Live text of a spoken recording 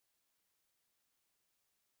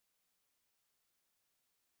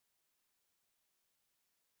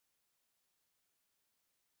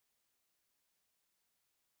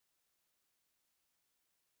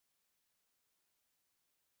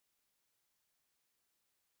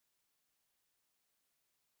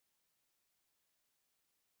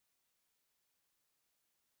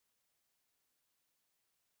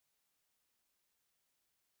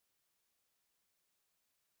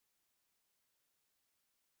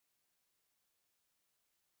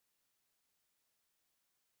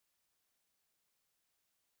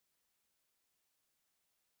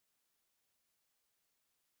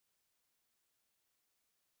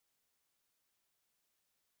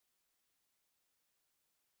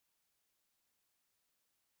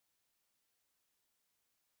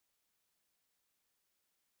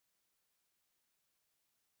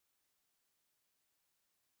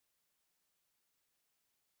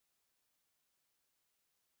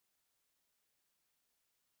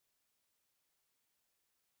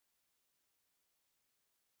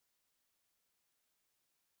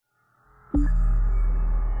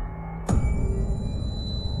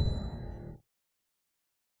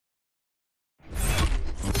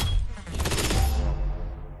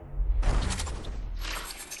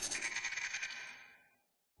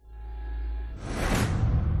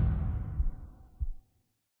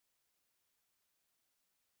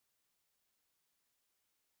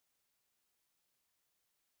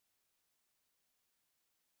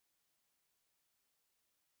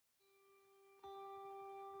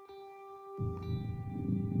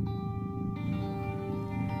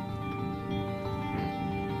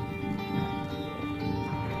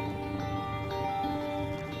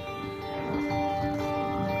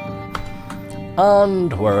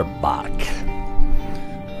And we're back.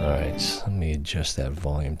 Alright, let me adjust that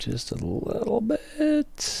volume just a little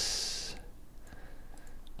bit.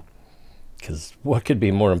 Because what could be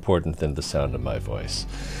more important than the sound of my voice?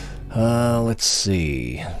 Let's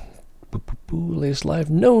see. Latest live.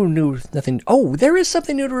 No news, nothing. Oh, there is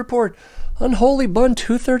something new to report. Unholy Bun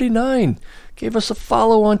 239 gave us a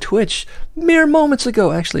follow on Twitch mere moments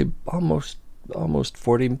ago. Actually, almost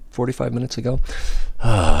 45 minutes ago.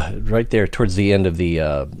 Right there towards the end of the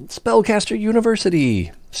Spellcaster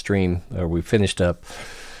University stream, where we finished up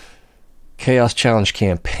Chaos Challenge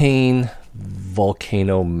campaign,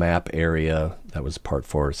 volcano map area. That was part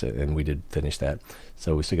 4, and we did finish that.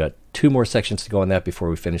 So we still got 2 more sections to go on that before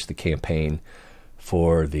we finish the campaign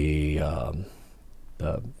for the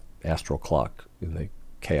Astral Clock in the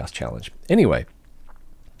Chaos Challenge. Anyway,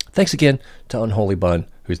 thanks again to Unholy Bun,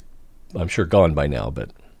 who's I'm sure gone by now, but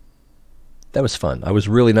that was fun. I was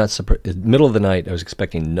really not surprised. Middle of the night, I was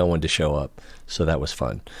expecting no one to show up, so that was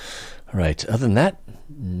fun. All right, other than that,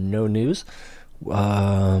 no news.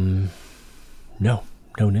 No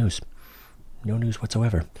news. No news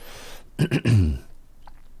whatsoever.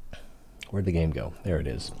 Where'd the game go? There it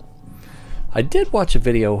is. I did watch a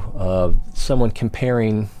video of someone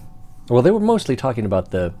comparing, well, they were mostly talking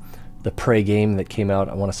about the Prey game that came out,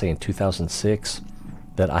 I want to say in 2006,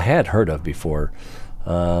 that I had heard of before.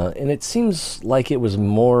 And it seems like it was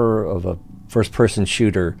more of a first-person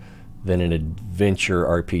shooter than an adventure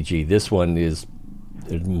RPG. This one is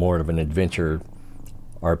more of an adventure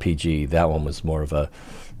RPG. That one was more of a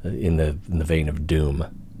in the vein of Doom,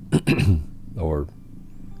 or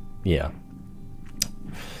yeah.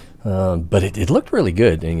 But it looked really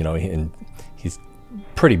good, and and he's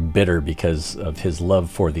pretty bitter because of his love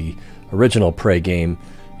for the original Prey game,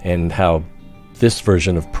 and how this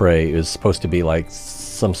version of Prey is supposed to be like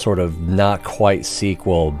some sort of not quite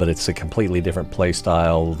sequel, but it's a completely different play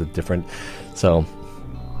style, so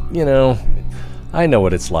I know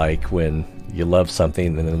what it's like when you love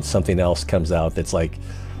something and then something else comes out that's like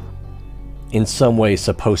in some way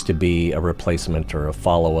supposed to be a replacement or a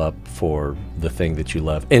follow-up for the thing that you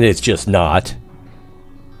love, and it's just not.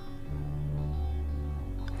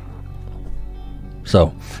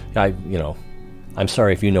 So I'm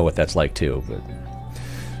sorry if you know what that's like too, but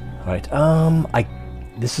all right.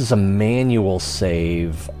 This is a manual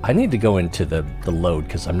save. I need to go into the load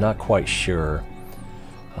because I'm not quite sure.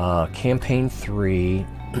 Campaign 3.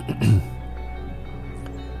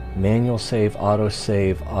 Manual save, auto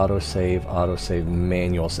save, auto save, auto save,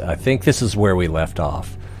 manual save. I think this is where we left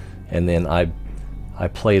off, and then I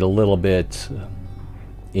played a little bit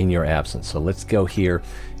in your absence. So let's go here.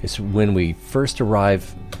 It's when we first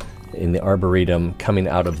arrive in the Arboretum, coming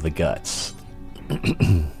out of the guts.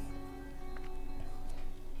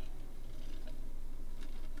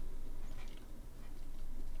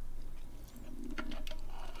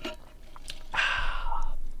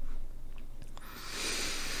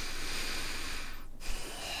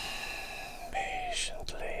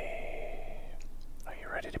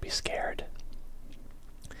 Scared.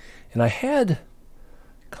 And I had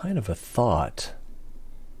kind of a thought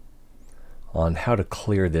on how to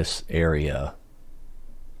clear this area.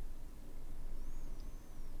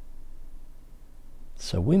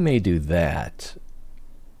 So we may do that.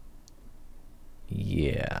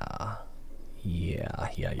 Yeah.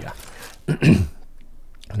 I'm going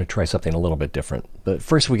to try something a little bit different. But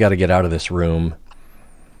first we got to get out of this room,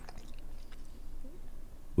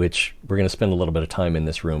 which we're going to spend a little bit of time in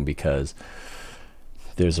this room because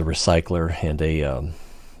there's a recycler and a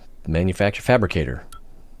fabricator.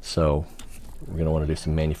 So we're going to want to do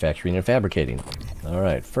some manufacturing and fabricating. All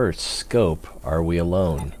right, first, scope. Are we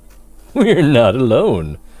alone? We're not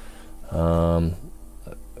alone. Are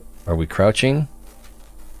we crouching?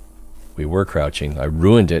 We were crouching. I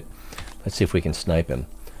ruined it. Let's see if we can snipe him.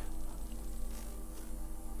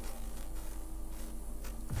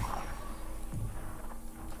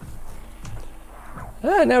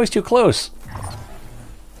 Ah, now he's too close.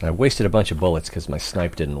 I wasted a bunch of bullets because my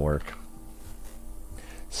snipe didn't work.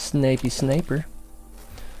 Snipey sniper.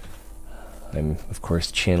 I'm, of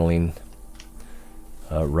course, channeling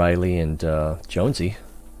Riley and Jonesy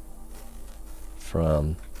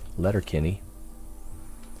from Letterkenny.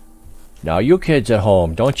 Now, you kids at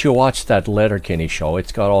home, don't you watch that Letterkenny show.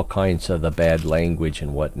 It's got all kinds of the bad language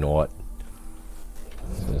and whatnot.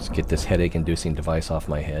 Let's get this headache-inducing device off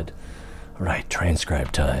my head. Right,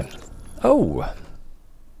 transcribe time. Oh!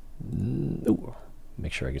 Ooh.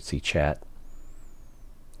 Make sure I can see chat.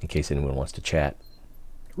 In case anyone wants to chat.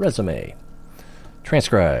 Resume.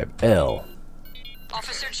 Transcribe. L.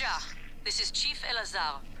 Officer Ja, this is Chief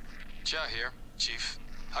Elazar. Ja here, Chief.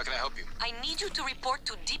 How can I help you? I need you to report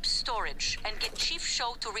to deep storage and get Chief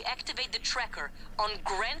Show to reactivate the tracker on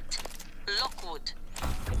Grant Lockwood.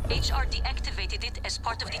 HR deactivated it as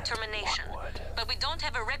part of the termination, but we don't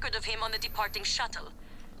have a record of him on the departing shuttle.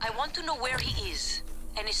 I want to know where he is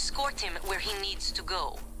and escort him where he needs to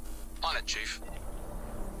go. On it, Chief.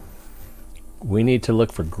 We need to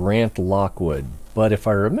look for Grant Lockwood, but if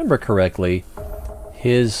I remember correctly,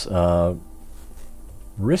 his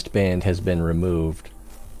wristband has been removed,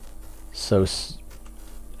 so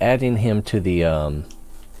adding him to the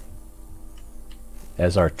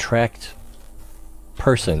as our tracked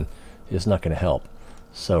person is not going to help.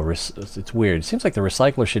 So it's weird. It seems like the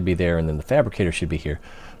recycler should be there and then the fabricator should be here,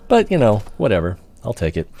 but you know, whatever, I'll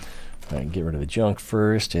take it. All right, get rid of the junk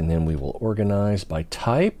first, and then we will organize by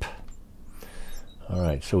type.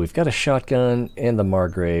 Alright, so we've got a shotgun and the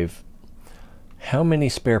Margrave. How many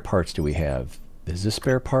spare parts do we have? Is this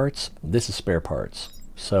spare parts? This is spare parts.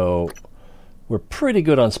 So we're pretty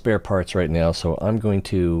good on spare parts right now, so I'm going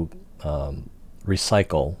to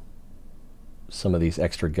recycle some of these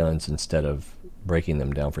extra guns instead of breaking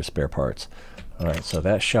them down for spare parts. Alright, so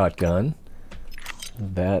that shotgun,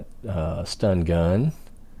 that stun gun,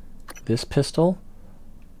 this pistol.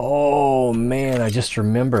 Oh man, I just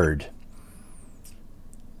remembered.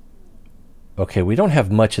 Okay, we don't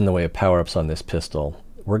have much in the way of power-ups on this pistol.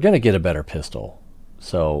 We're going to get a better pistol.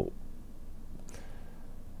 So,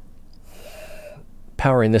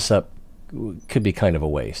 powering this up could be kind of a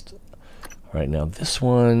waste. Alright, now this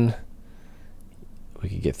one, we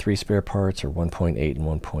could get 3 spare parts, or 1.8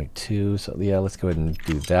 and 1.2. So yeah, let's go ahead and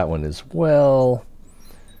do that one as well.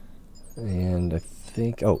 And I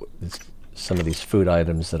think, oh, it's some of these food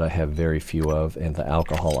items that I have very few of, and the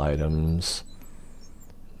alcohol items.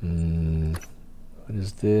 What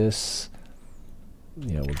is this?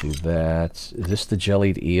 Yeah, we'll do that. Is this the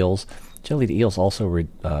jellied eels? Jellied eels also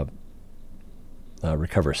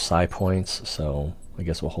recover psi points, so I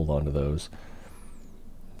guess we'll hold on to those.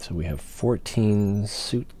 So we have 14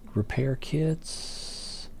 suit repair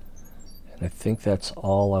kits. And I think that's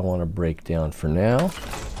all I want to break down for now.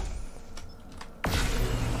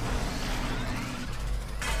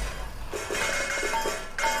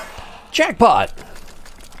 Jackpot!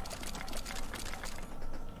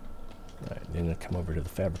 Then come over to the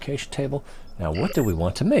fabrication table. Now, what do we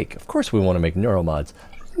want to make? Of course we want to make neuromods.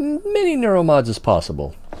 Many neuromods as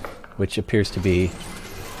possible, which appears to be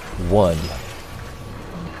 1.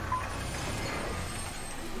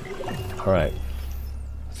 Alright,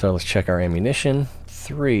 so let's check our ammunition.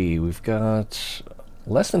 3, we've got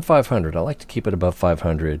less than 500. I like to keep it above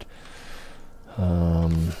 500.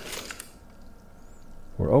 We're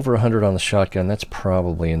over 100 on the shotgun. That's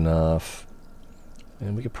probably enough.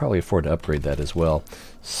 And we could probably afford to upgrade that as well.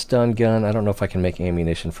 Stun gun, I don't know if I can make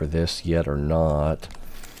ammunition for this yet or not.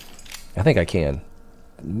 I think I can.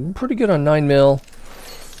 Pretty good on 9mm.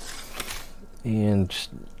 And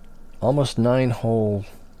almost 9 hole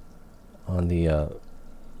on the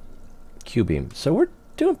Q-beam. So we're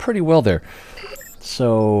doing pretty well there.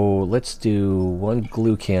 So let's do 1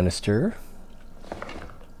 glue canister.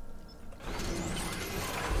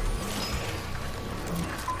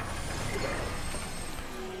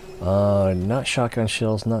 Not shotgun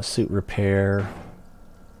shells, not suit repair.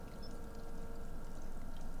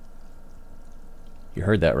 You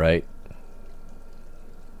heard that right.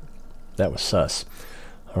 That was sus.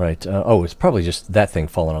 Alright, oh, it's probably just that thing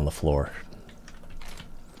falling on the floor.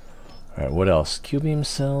 Alright, what else? Q-beam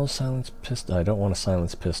cells, silence pistol. I don't want a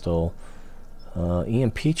silence pistol.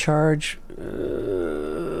 EMP charge?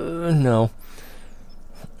 No.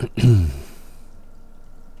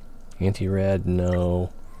 Anti-rad?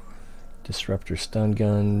 No. Disruptor stun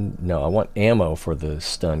gun? No, I want ammo for the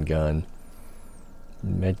stun gun.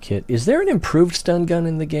 Medkit. Is there an improved stun gun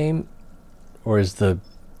in the game? Or is the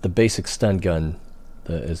basic stun gun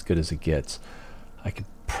as good as it gets? I could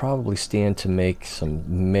probably stand to make some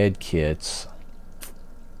medkits.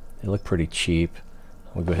 They look pretty cheap.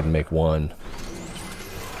 I'll go ahead and make 1.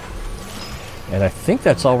 And I think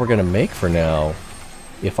that's all we're going to make for now.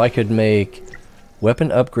 If I could make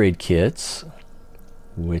weapon upgrade kits,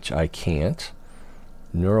 which I can't,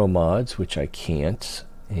 neuromods, which I can't,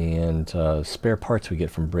 and spare parts we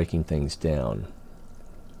get from breaking things down.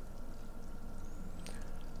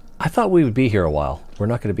 I thought we would be here a while. We're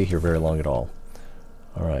not going to be here very long at all.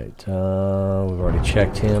 Alright, we've already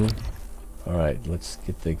checked him. Alright, let's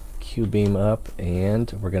get the Q-beam up,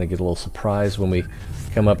 and we're going to get a little surprise when we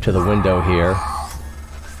come up to the window here.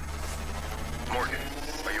 Morgan,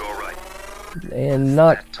 are you alright? And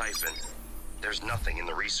not... There's nothing in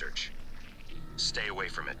the research. Stay away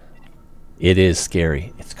from it. It is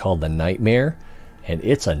scary. It's called the Nightmare, and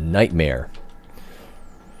it's a nightmare.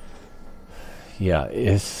 Yeah,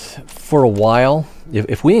 it's, for a while,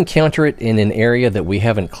 if we encounter it in an area that we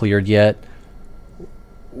haven't cleared yet,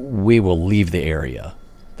 we will leave the area.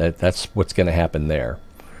 That's what's going to happen there.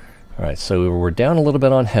 Alright, so we're down a little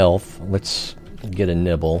bit on health. Let's get a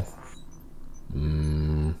nibble.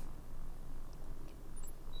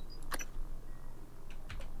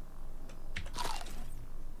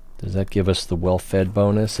 Does that give us the well-fed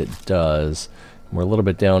bonus? It does. We're a little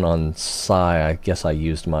bit down on psi. I guess I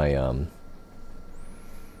used my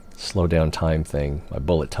slow down time thing, my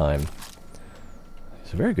bullet time.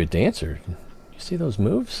 He's a very good dancer. You see those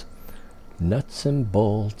moves? Nuts and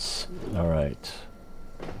bolts. Alright.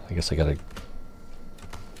 I guess I gotta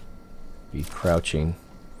be crouching.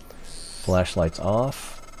 Flashlights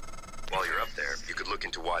off. While you're up there, you could look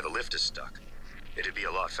into why the lift is stuck. It'd be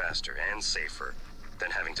a lot faster and safer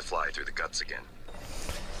than having to fly through the guts again.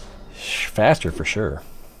 Faster for sure.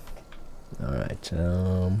 Alright,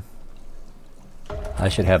 I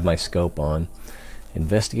should have my scope on.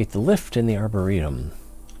 Investigate the lift in the Arboretum.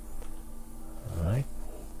 Alright.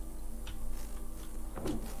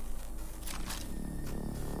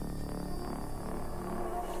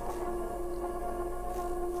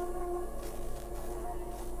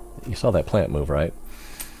 You saw that plant move, right?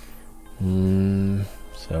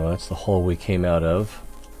 So that's the hole we came out of.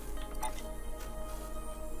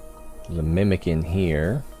 There's a mimic in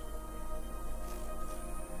here.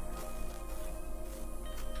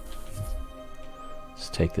 Let's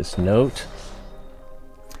take this note.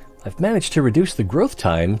 I've managed to reduce the growth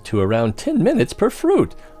time to around 10 minutes per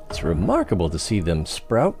fruit. It's remarkable to see them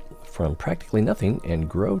sprout from practically nothing and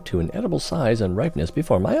grow to an edible size and ripeness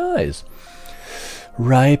before my eyes.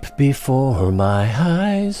 Ripe before my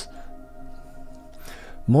eyes.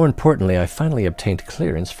 More importantly, I finally obtained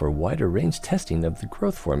clearance for wider range testing of the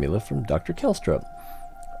growth formula from Dr. Kelstrup.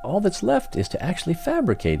 All that's left is actually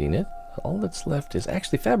fabricating it,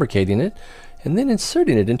 and then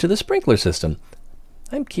inserting it into the sprinkler system.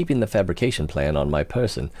 I'm keeping the fabrication plan on my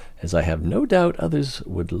person, as I have no doubt others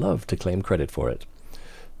would love to claim credit for it.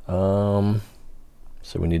 So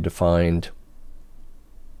we need to find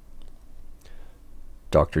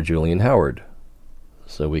Dr. Julian Howard,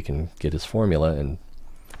 so we can get his formula and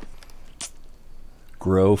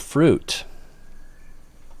grow fruit.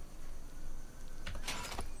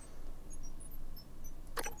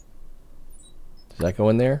 Does that go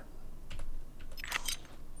in there?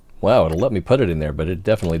 Wow, it'll let me put it in there, but it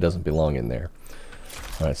definitely doesn't belong in there.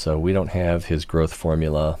 Alright, so we don't have his growth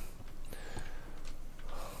formula.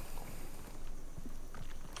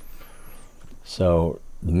 So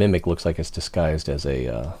the mimic looks like it's disguised as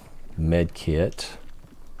a med kit.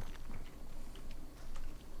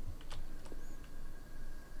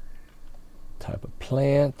 Type of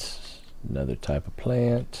plant, another type of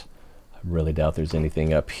plant. I really doubt there's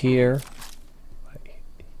anything up here.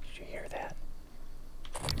 Did you hear that?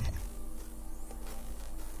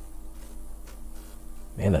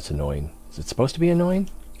 Man, that's annoying. Is it supposed to be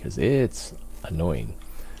annoying? Because it's annoying.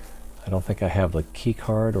 I don't think I have the key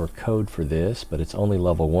card or code for this, but it's only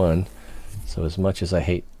level 1. So as much as I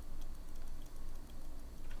hate...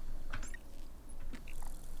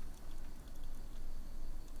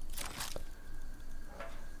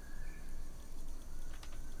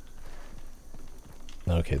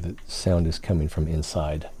 Okay, the sound is coming from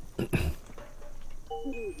inside.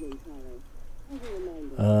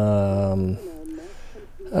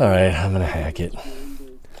 Alright, I'm gonna hack it.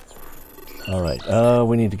 Alright,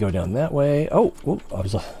 we need to go down that way. Oh,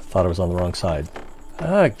 thought I was on the wrong side.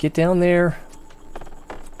 Get down there.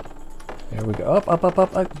 There we go.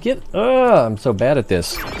 Up. Get. I'm so bad at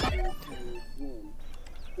this.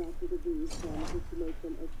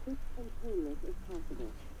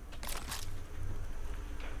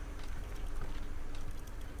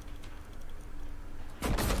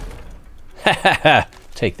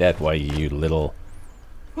 Take that, why you little...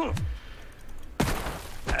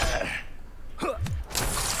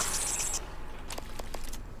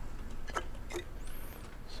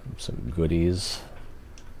 Some goodies.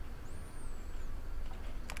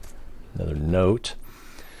 Another note.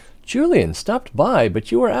 Julian stopped by,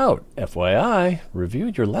 but you were out. FYI,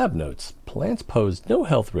 reviewed your lab notes. Plants posed no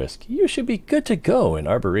health risk. You should be good to go in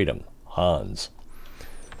Arboretum. Hans.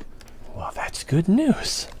 Well, that's good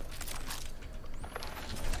news.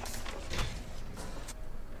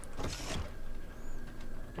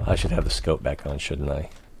 I should have the scope back on, shouldn't I?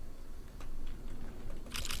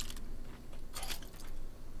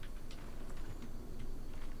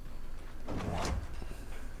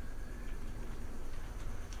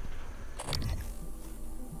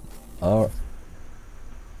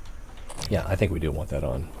 Yeah, I think we do want that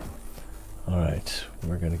on. Alright,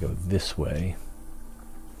 we're going to go this way.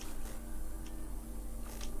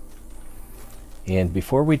 And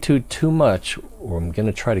before we do too much, I'm going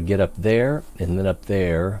to try to get up there, and then up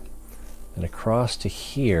there, and across to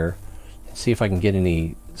here, and see if I can get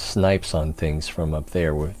any snipes on things from up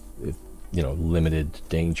there with, you know, limited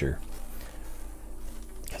danger.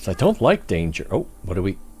 Because I don't like danger. Oh, what do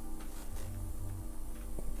we...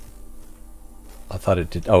 I thought it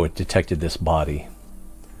did... Oh, it detected this body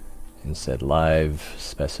and said live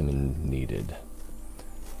specimen needed.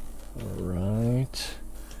 Alright.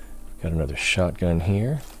 Got another shotgun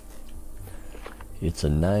here. It's a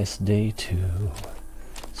nice day to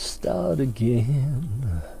start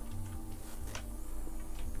again.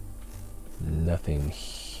 Nothing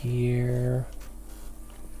here.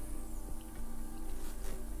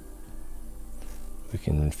 We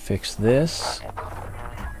can fix this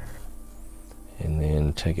and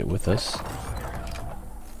then take it with us.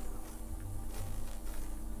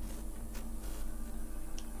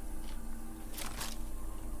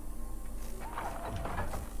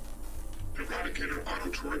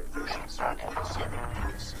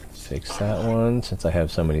 Fix that one since I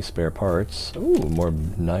have so many spare parts. Ooh, more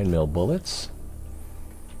 9mm bullets.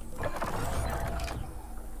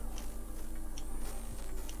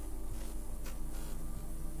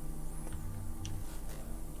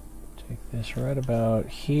 Take this right about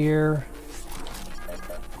here.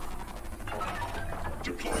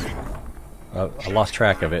 Oh, I lost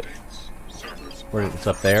track of it. Where it's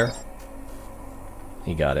up there?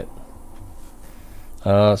 He got it.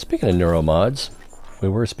 Speaking of neuromods, we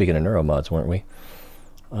were speaking of neuromods, weren't we?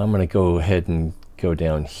 I'm going to go ahead and go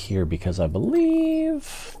down here because I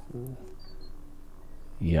believe...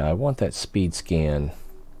 Yeah, I want that speed scan.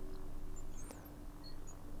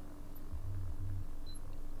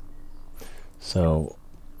 So,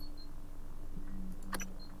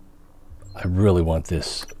 I really want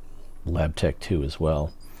this Lab Tech 2 as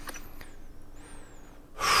well.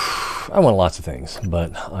 I want lots of things,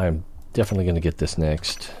 but I'm definitely going to get this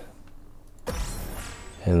next.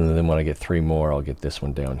 And then when I get 3 more, I'll get this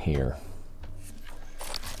one down here.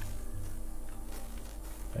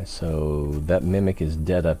 Okay, so that mimic is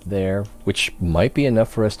dead up there, which might be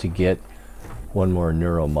enough for us to get one more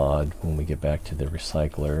neuromod when we get back to the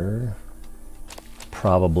recycler.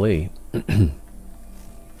 Probably. So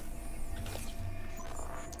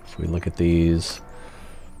we look at these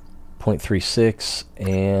 0.36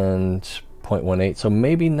 and 0.18, so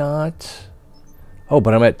maybe not. Oh,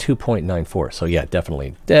 but I'm at 2.94, so yeah,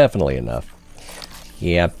 definitely enough.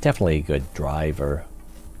 Yeah, definitely a good driver.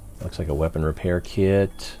 Looks like a weapon repair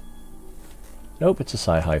kit. Nope, it's a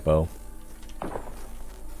Psi-Hypo.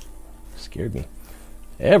 Scared me.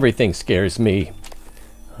 Everything scares me.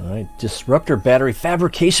 Alright, disruptor battery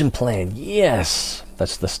fabrication plan. Yes!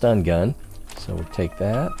 That's the stun gun. So we'll take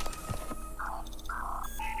that.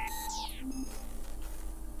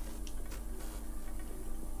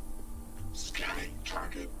 Scanning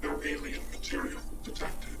target. No alien material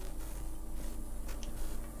detected.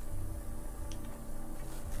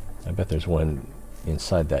 I bet there's one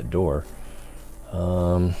inside that door.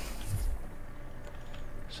 So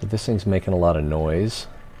this thing's making a lot of noise.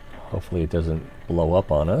 Hopefully it doesn't blow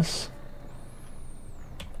up on us.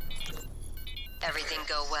 Everything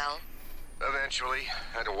go well? Eventually.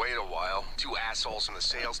 Had to wait a while. 2 assholes from the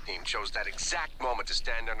sales team chose that exact moment to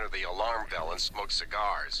stand under the alarm bell and smoke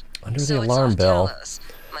cigars. Under So the it's alarm off bell. Talos.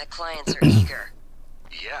 My clients are eager.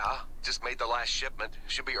 Yeah, just made the last shipment.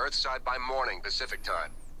 Should be Earthside by morning, Pacific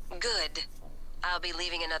time. Good. I'll be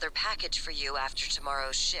leaving another package for you after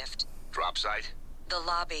tomorrow's shift. Drop site? The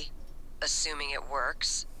lobby. Assuming it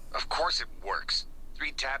works. Of course it works.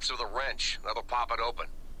 3 taps with a wrench. That'll pop it open.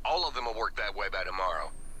 All of them will work that way by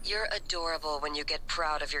tomorrow. You're adorable when you get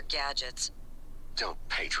proud of your gadgets. Don't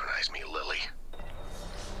patronize me, Lily.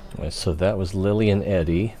 Right, so that was Lily and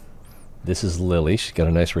Eddie. This is Lily. She's got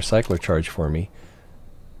a nice recycler charge for me.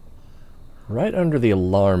 Right under the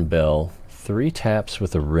alarm bell, 3 taps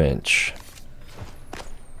with a wrench.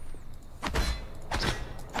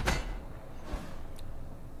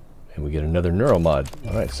 And we get another neuromod.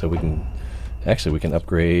 Alright, so we can... Actually, we can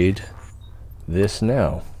upgrade this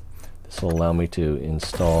now. This will allow me to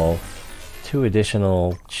install 2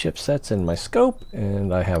 additional chipsets in my scope,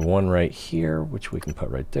 and I have one right here, which we can put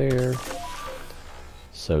right there.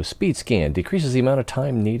 So, speed scan decreases the amount of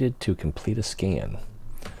time needed to complete a scan.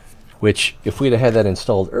 Which, if we'd have had that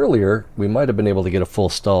installed earlier, we might have been able to get a full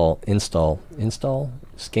scan. We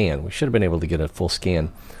should have been able to get a full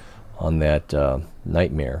scan on that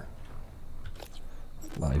nightmare.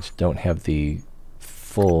 I just don't have the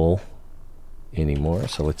full anymore,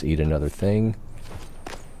 so let's eat another thing.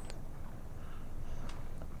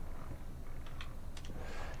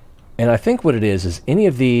 And I think what it is any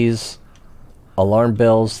of these alarm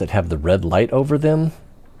bells that have the red light over them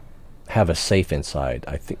have a safe inside.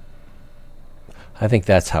 I think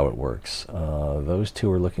that's how it works. Those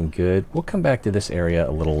two are looking good. We'll come back to this area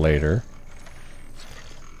a little later.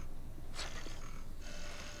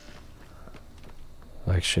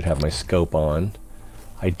 I should have my scope on.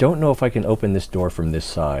 I don't know if I can open this door from this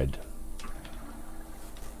side.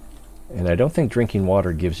 And I don't think drinking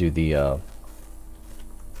water gives you the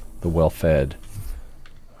well-fed.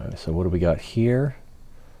 Alright, so what do we got here?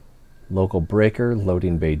 Local breaker,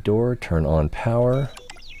 loading bay door, turn on power.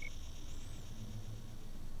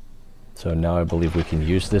 So now I believe we can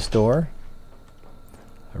use this door.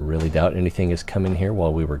 I really doubt anything is coming here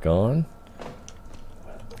while we were gone.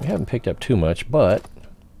 We haven't picked up too much, but...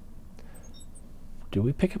 Do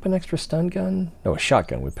we pick up an extra stun gun? No, a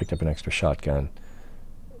shotgun. We picked up an extra shotgun.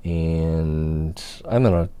 And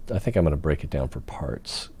I think I'm gonna break it down for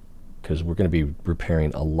parts, because we're going to be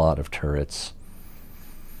repairing a lot of turrets.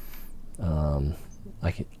 I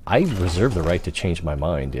reserve the right to change my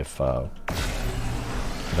mind if I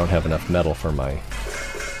don't have enough metal for my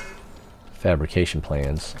fabrication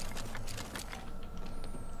plans.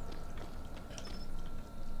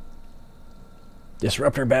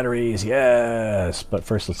 Disruptor batteries, yes! But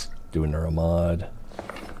first let's do a neuromod.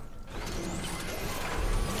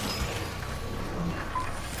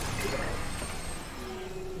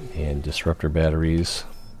 And disruptor batteries.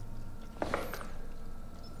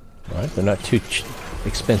 Alright, they're not too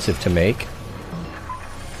expensive to make.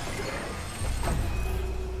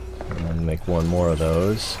 And make one more of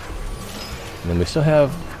those. And then we still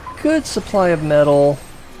have a good supply of metal,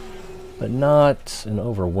 but not an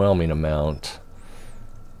overwhelming amount.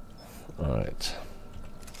 Alright.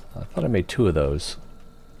 I thought I made 2 of those.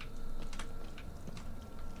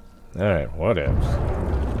 Alright, what else?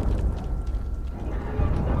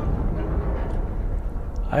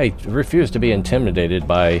 I refuse to be intimidated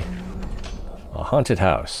by a haunted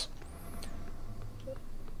house.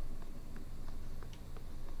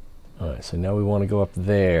 Alright, so now we want to go up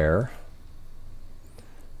there.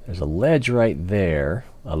 There's a ledge right there,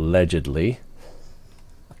 allegedly.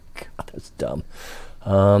 God, that's dumb.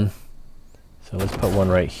 So let's put one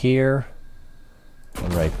right here,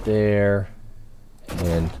 one right there,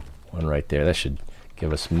 and one right there. That should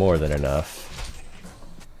give us more than enough.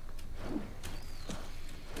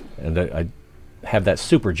 And I have that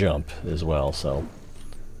super jump as well, so.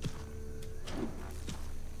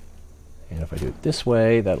 And if I do it this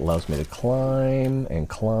way, that allows me to climb and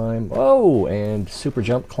climb. Oh, and super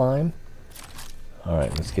jump climb.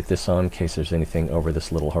 Alright, let's get this on in case there's anything over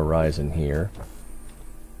this little horizon here.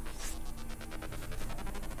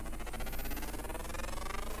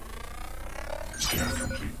 Scan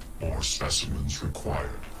complete. More specimens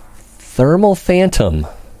required. Thermal Phantom.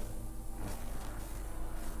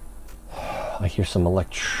 I hear some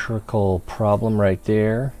electrical problem right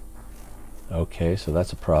there. Okay, so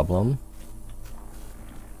that's a problem.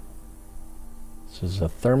 This is a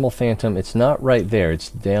Thermal Phantom. It's not right there.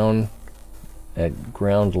 It's down at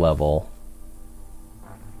ground level.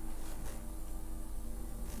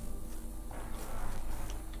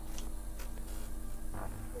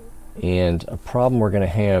 And a problem we're going to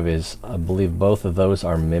have is, I believe both of those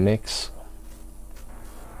are mimics.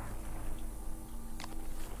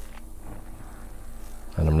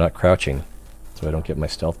 And I'm not crouching, so I don't get my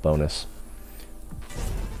stealth bonus.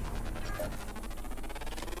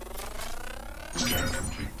 Scan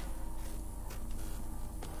complete.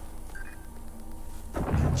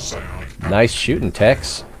 Nice shooting,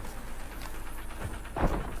 Tex.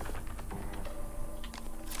 I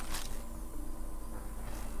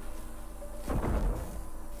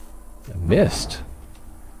missed.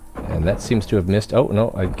 And that seems to have missed. Oh,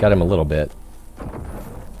 no, I got him a little bit.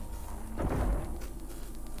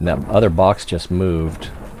 And that other box just moved.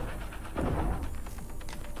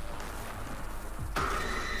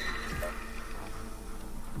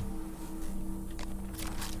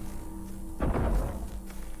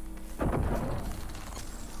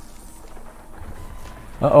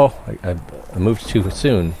 Uh-oh, I moved too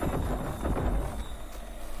soon.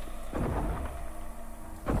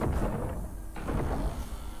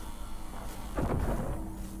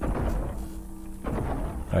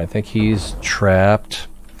 I think he's trapped.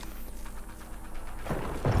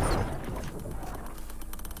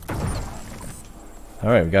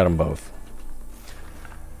 Alright, we got them both.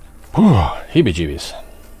 Heebie-jeebies.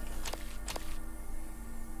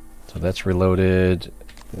 So that's reloaded.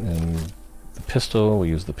 And the pistol, we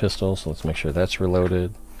use the pistol, so let's make sure that's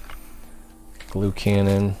reloaded. glue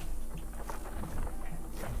cannon.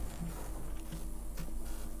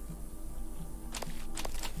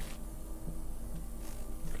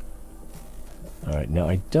 Alright, now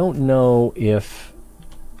I don't know if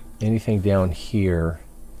anything down here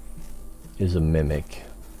is a mimic.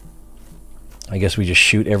 I guess we just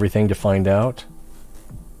shoot everything to find out.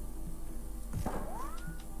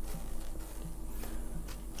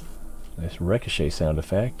 Nice ricochet sound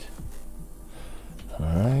effect.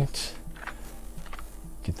 Alright.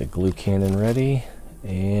 Get the glue cannon ready.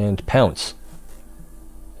 And pounce.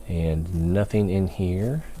 And nothing in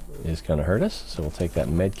here is going to hurt us, so we'll take that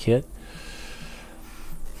med kit.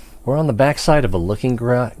 We're on the back side of a looking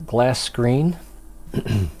glass screen.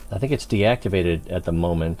 I think it's deactivated at the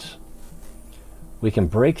moment. We can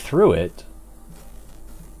break through it.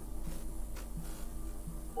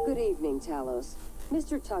 Good evening, Talos.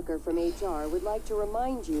 Mr. Tucker from HR would like to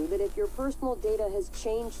remind you that if your personal data has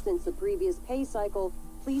changed since the previous pay cycle,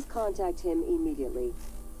 please contact him immediately.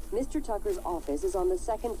 Mr. Tucker's office is on the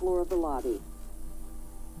second floor of the lobby.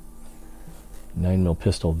 9mm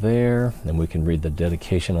pistol there, and we can read the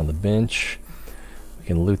dedication on the bench. We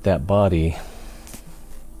can loot that body.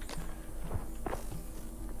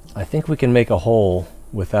 I think we can make a hole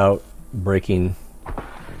without breaking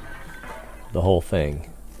the whole thing.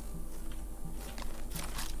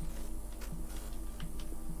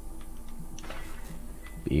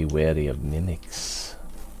 Be wary of mimics.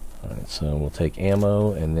 Alright, so we'll take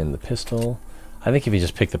ammo and then the pistol. I think if you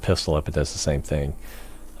just pick the pistol up, it does the same thing.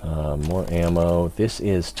 More ammo. This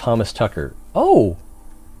is Thomas Tucker. Oh!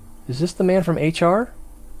 Is this the man from HR?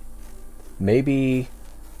 Maybe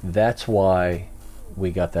that's why we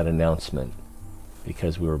got that announcement.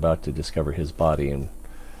 Because we were about to discover his body. And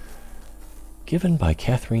given by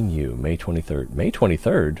Catherine Yu, May 23rd. May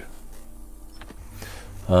 23rd?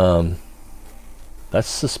 That's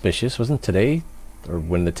suspicious. Wasn't today, or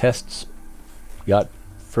when the tests got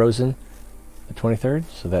frozen, the 23rd?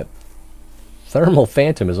 So that thermal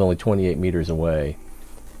phantom is only 28 meters away.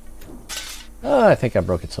 I think I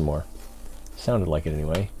broke it some more. Sounded like it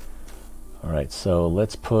anyway. Alright, so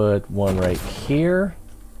let's put one right here.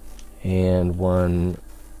 And one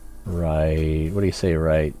right... What do you say,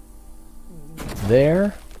 right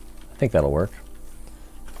there? I think that'll work.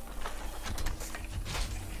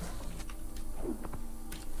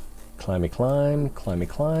 Climby climb, climby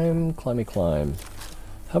climb, climby climb.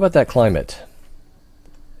 How about that climate?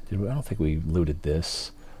 I don't think we looted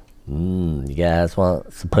this. You guys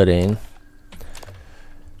want some pudding?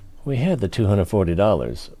 We had the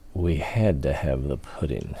 $240. We had to have the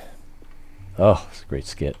pudding. Oh, it's a great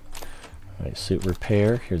skit. Alright, suit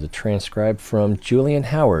repair. Here's a transcribe from Julian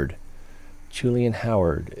Howard. Julian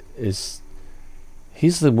Howard is...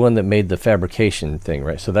 He's the one that made the fabrication thing,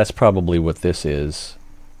 right? So that's probably what this is.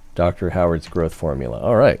 Dr. Howard's growth formula.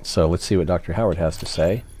 Alright, so let's see what Dr. Howard has to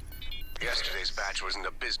say. Yesterday's batch was an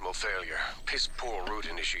abysmal failure. Piss-poor root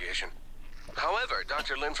initiation. However,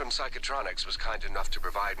 Dr. Lin from Psychotronics was kind enough to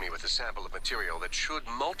provide me with a sample of material that should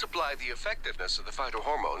multiply the effectiveness of the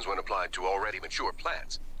phytohormones when applied to already mature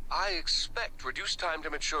plants. I expect reduced time to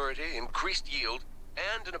maturity, increased yield,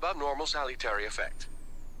 and an above-normal salutary effect.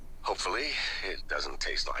 Hopefully, it doesn't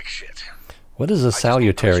taste like shit. What is a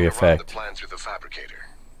salutary effect? The plan through the fabricator.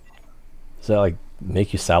 Does that, like,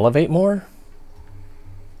 make you salivate more?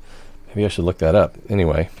 Maybe I should look that up.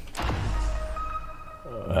 Anyway.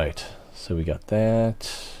 Alright, so we got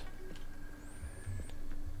that.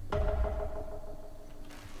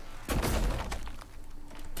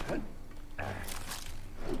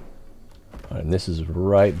 Alright, and this is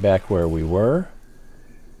right back where we were.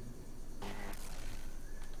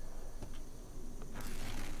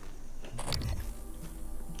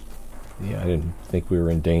 Yeah, I didn't think we were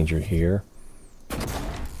in danger here.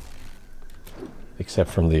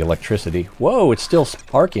 Except from the electricity. Whoa, it's still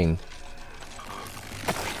sparking.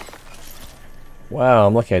 Wow,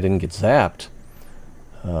 I'm lucky I didn't get zapped.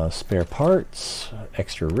 Spare parts,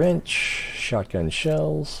 extra wrench, shotgun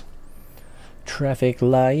shells, traffic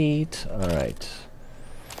light. Alright.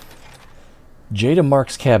 Jada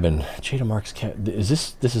Mark's cabin. Jada Mark's cabin.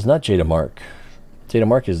 This is not Jada Mark. Jada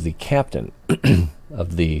Mark is the captain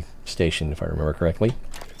of the station, if I remember correctly.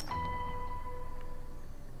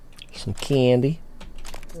 Some candy.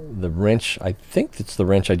 The wrench, I think it's the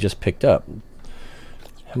wrench I just picked up.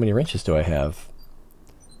 How many wrenches do I have?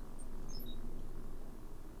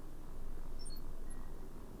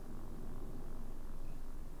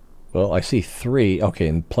 Well, I see 3. Okay,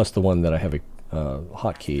 and plus the one that I have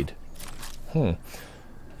hotkeyed.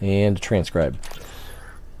 And transcribe.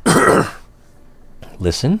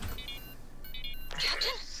 Listen.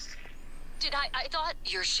 I thought...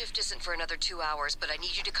 Your shift isn't for another 2 hours, but I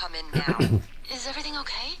need you to come in now. Is everything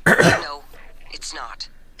okay? No, it's not.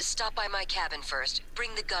 Stop by my cabin first.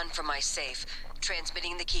 Bring the gun from my safe.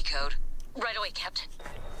 Transmitting the key code. Right away, Captain.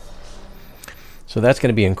 So that's going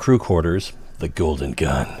to be in crew quarters, the golden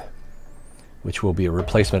gun, which will be a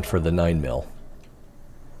replacement for the 9mm.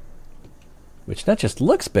 Which not just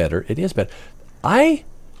looks better, it is better. I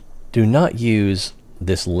do not use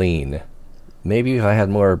this lean. Maybe if I had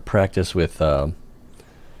more practice with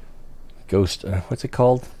Ghost, what's it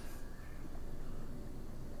called?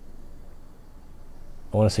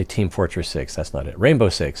 I want to say Team Fortress 6. That's not it. Rainbow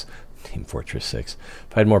Six. Team Fortress 6.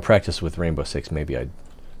 If I had more practice with Rainbow Six, maybe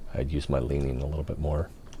I'd use my leaning a little bit more.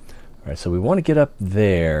 All right, so we want to get up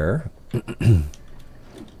there.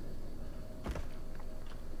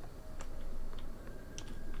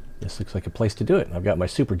 This looks like a place to do it. I've got my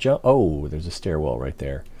super jump. Oh, there's a stairwell right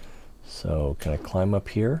there. So can I climb up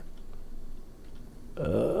here?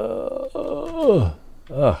 That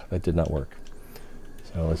did not work.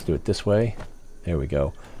 So let's do it this way. There we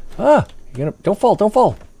go. You're gonna, don't fall, don't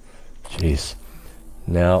fall. Jeez.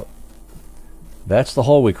 Now, that's the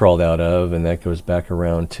hole we crawled out of, and that goes back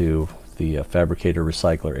around to the fabricator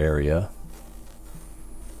recycler area.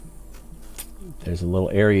 There's a little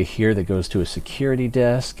area here that goes to a security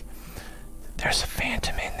desk. There's a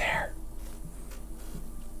phantom in there.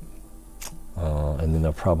 And then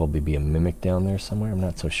there'll probably be a mimic down there somewhere. I'm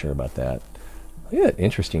not so sure about that. Look at that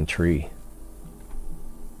interesting tree.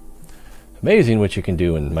 Amazing what you can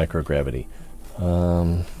do in microgravity.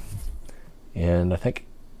 And I think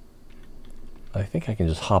I can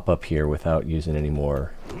just hop up here without using any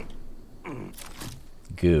more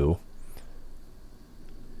goo.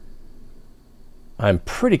 I'm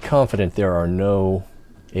pretty confident there are no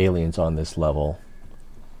aliens on this level.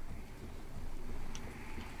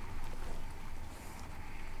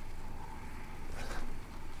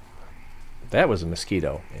 That was a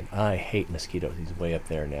mosquito, and I hate mosquitoes. He's way up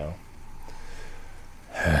there now.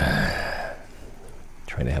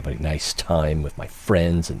 Trying to have a nice time with my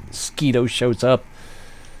friends, and mosquito shows up.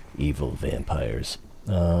 Evil vampires.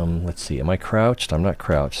 Let's see. Am I crouched? I'm not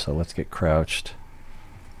crouched, so let's get crouched.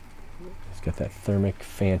 He's got that thermic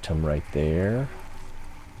phantom right there.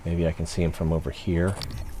 Maybe I can see him from over here.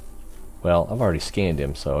 Well, I've already scanned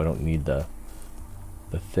him, so I don't need the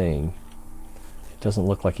thing. It doesn't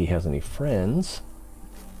look like he has any friends.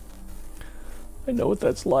 I know what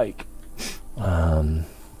that's like. I'm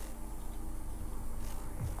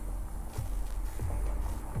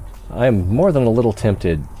more than a little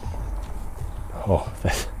tempted. Oh,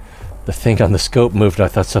 the thing on the scope moved. I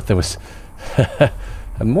thought something was...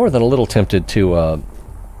 I'm more than a little tempted to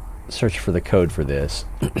search for the code for this.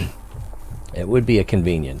 It would be a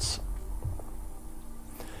convenience.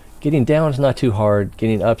 Getting down is not too hard.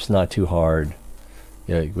 Getting up's not too hard.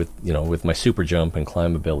 Yeah, with my super jump and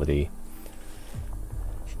climb ability.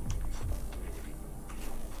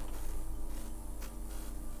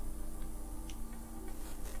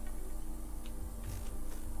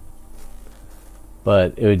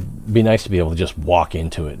 But it would be nice to be able to just walk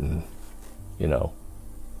into it and,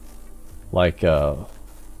 like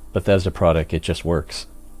Bethesda product, it just works.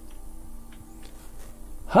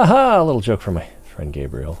 Haha, a little joke from my friend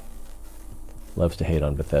Gabriel. Loves to hate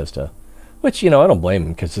on Bethesda. Which, I don't blame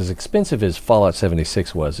him, because as expensive as Fallout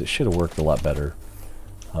 76 was, it should have worked a lot better.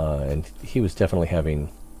 And he was definitely having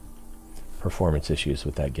performance issues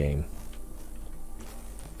with that game.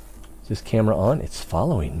 Is this camera on? It's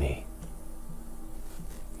following me.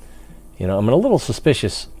 I'm a little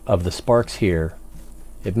suspicious of the sparks here.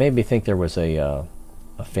 It made me think there was a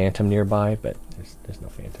phantom nearby, but there's no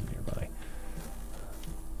phantom nearby.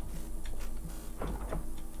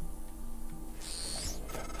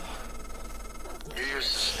 You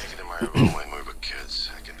used to sneak into my room when we were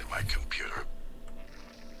kids, hack into my computer.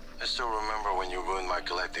 I still remember when you ruined my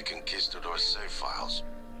Galactic Conquistador save files.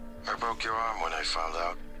 I broke your arm when I found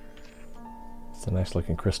out. It's a nice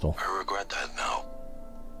looking crystal. I regret that now.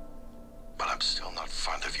 But I'm still not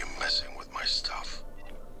fond of you messing with my stuff.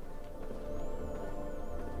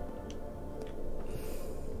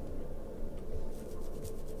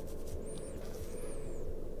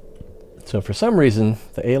 So for some reason,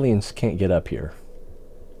 the aliens can't get up here.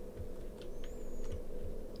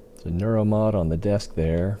 There's a neuromod on the desk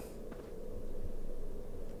there.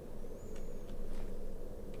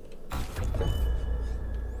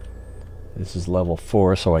 This is level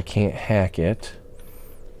 4, so I can't hack it.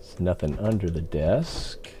 There's nothing under the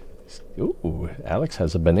desk. Ooh, Alex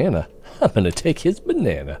has a banana. I'm going to take his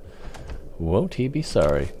banana. Won't he be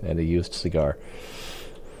sorry? And a used cigar.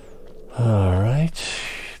 Alright.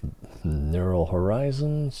 Neural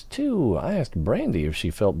Horizons 2. I asked Brandy if she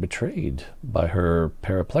felt betrayed by her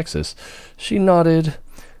paraplexis. She nodded,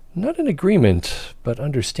 not in agreement, but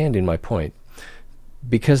understanding my point.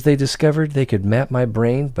 Because they discovered they could map my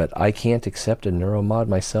brain, but I can't accept a neuromod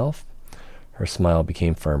myself? Her smile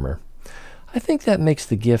became firmer. I think that makes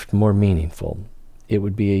the gift more meaningful. It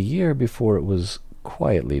would be a year before it was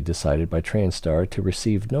quietly decided by TranStar to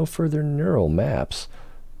receive no further neural maps,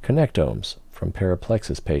 connectomes, from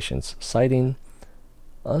paraplexis patients, citing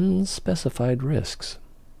unspecified risks.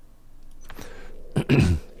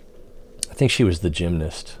 I think she was the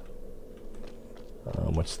gymnast.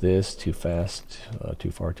 What's this? Too fast,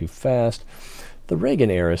 too far, too fast. The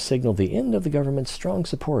Reagan era signaled the end of the government's strong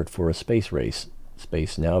support for a space race.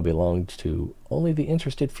 Space now belonged to only the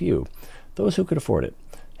interested few, those who could afford it.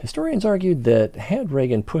 Historians argued that had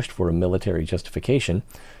Reagan pushed for a military justification,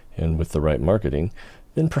 and with the right marketing,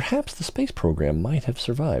 then perhaps the space program might have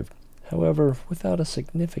survived. However, without a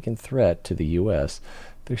significant threat to the U.S.,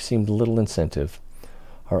 there seemed little incentive.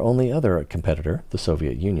 Our only other competitor, the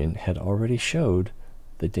Soviet Union, had already showed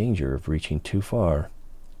the danger of reaching too far,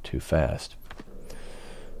 too fast.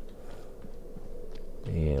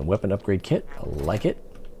 And weapon upgrade kit, I like it.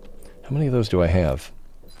 How many of those do I have?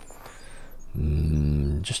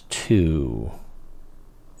 Just 2.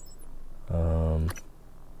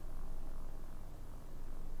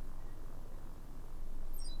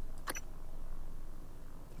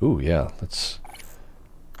 Ooh, yeah, let's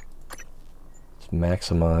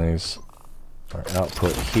maximize our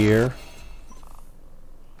output here.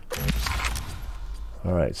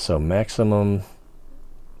 Alright, so maximum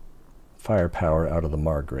firepower out of the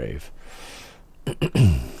Margrave. I'll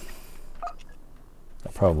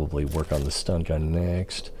probably work on the stun gun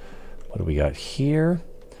next. What do we got here?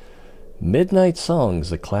 Midnight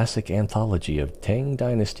Songs, a classic anthology of Tang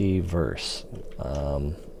Dynasty verse.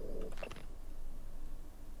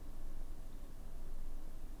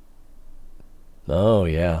 Oh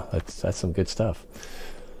yeah, that's some good stuff.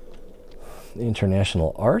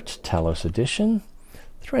 International Art, Talos Edition.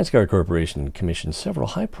 The TranStar Corporation commissioned several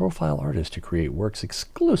high-profile artists to create works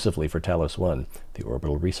exclusively for Talos I, the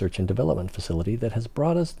orbital research and development facility that has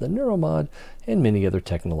brought us the neuromod and many other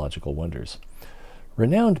technological wonders.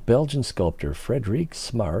 Renowned Belgian sculptor Frederic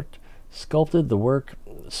Smart sculpted the work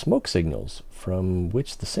Smoke Signals, from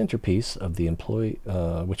which the centerpiece of the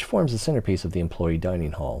which forms the centerpiece of the employee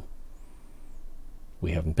dining hall.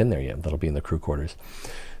 We haven't been there yet. That'll be in the crew quarters.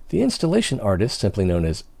 The installation artist, simply known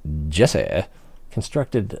as Jesse,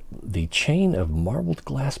 constructed the chain of marbled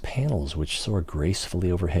glass panels which soar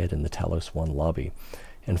gracefully overhead in the Talos I lobby.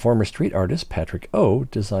 And former street artist Patrick O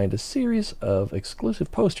designed a series of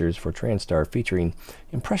exclusive posters for TranStar featuring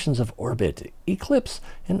impressions of orbit, eclipse,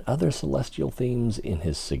 and other celestial themes in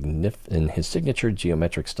his signature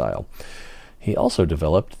geometric style. He also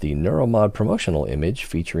developed the Neuromod promotional image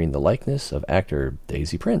featuring the likeness of actor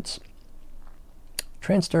Daisy Prince.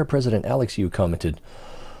 TranStar President Alex Yu commented,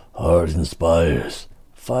 "Art inspires,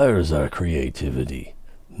 fires our creativity,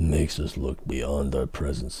 makes us look beyond our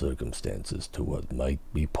present circumstances to what might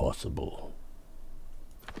be possible."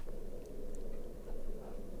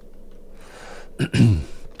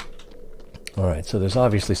 Alright, so there's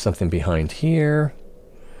obviously something behind here.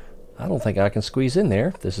 I don't think I can squeeze in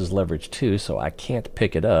there. This is leverage 2, so I can't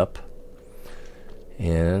pick it up.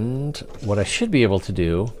 And what I should be able to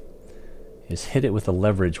do is hit it with a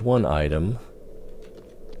leverage 1 item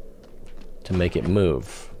to make it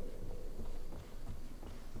move.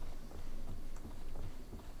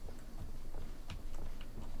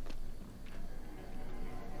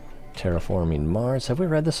 Terraforming Mars. Have we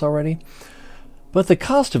read this already? But the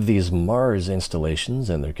cost of these Mars installations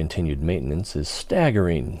and their continued maintenance is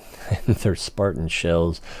staggering, and their Spartan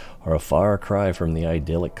shells are a far cry from the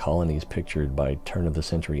idyllic colonies pictured by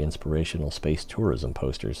turn-of-the-century inspirational space tourism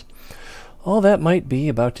posters. All that might be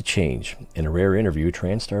about to change. In a rare interview,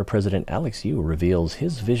 TranStar President Alex Yu reveals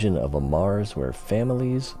his vision of a Mars where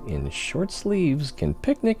families in short sleeves can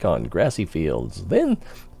picnic on grassy fields, then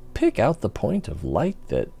pick out the point of light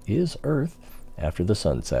that is Earth after the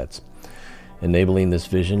sun sets. Enabling this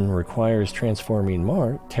vision requires terraforming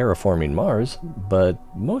Mars, but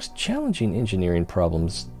the most challenging engineering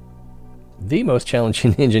problem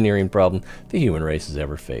the human race has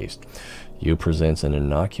ever faced. Yu presents an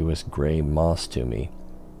innocuous gray moss to me,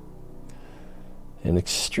 an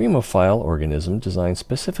extremophile organism designed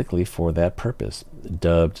specifically for that purpose,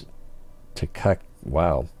 dubbed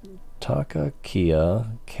Takakia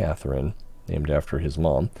Catherine, named after his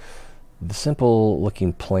mom. The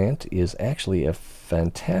simple-looking plant is actually a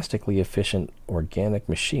fantastically efficient organic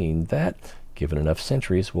machine that, Given enough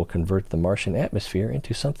centuries, we'll convert the Martian atmosphere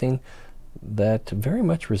into something that very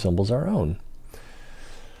much resembles our own.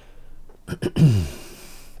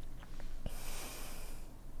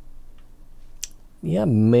 Yeah,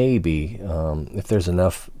 maybe, if there's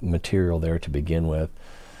enough material there to begin with.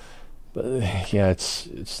 But yeah,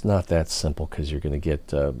 it's not that simple, because you're going to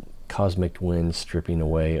get cosmic wind stripping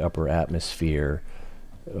away upper atmosphere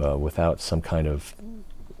without some kind of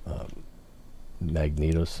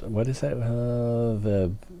magnetos. What is that?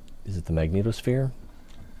 Is it the magnetosphere?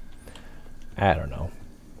 I don't know.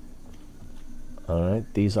 All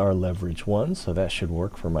right, these are leverage 1, so that should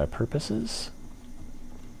work for my purposes.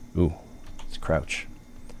 Ooh. Let's crouch.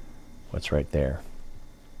 What's right there?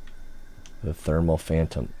 The thermal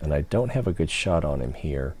phantom. And I don't have a good shot on him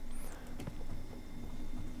here.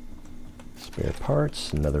 Spare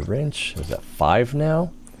parts, another wrench. Is that 5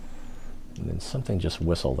 now? And then something just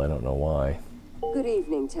whistled. I don't know why. Good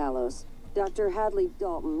evening, Talos. Dr. Hadley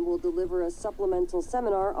Dalton will deliver a supplemental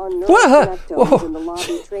seminar on neuroconnectomes in the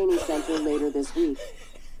lobby training center later this week.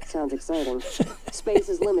 Sounds exciting. Space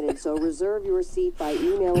is limited, so reserve your seat by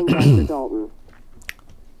emailing Dr. Dalton.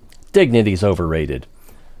 Dignity's overrated.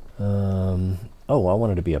 Oh, I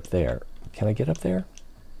wanted to be up there. Can I get up there?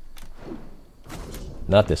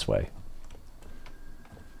 Not this way.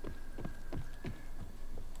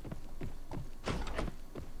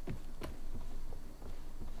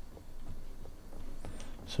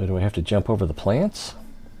 So do I have to jump over the plants?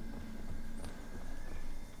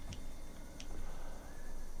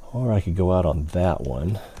 Or I could go out on that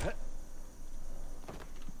one.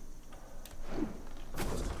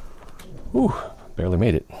 Ooh, barely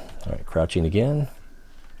made it. All right, crouching again.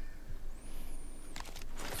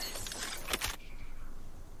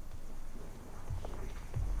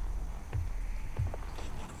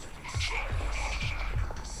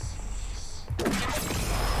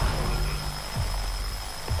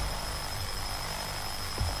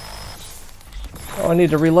 Oh, I need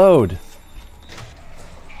to reload.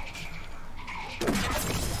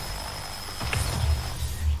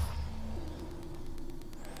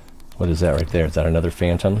 What is that right there? Is that another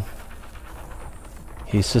phantom?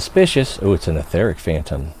 He's suspicious. Oh, it's an etheric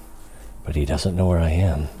phantom. But he doesn't know where I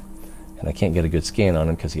am. And I can't get a good scan on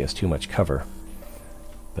him because he has too much cover.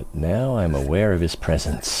 But now I'm aware of his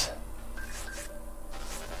presence.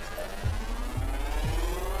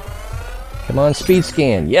 Come on, speed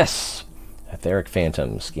scan. Yes! Etheric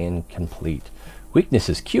phantom. Scan complete. Weakness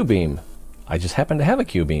is Q-beam. I just happen to have a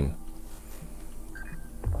Q-beam.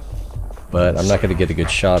 But I'm not going to get a good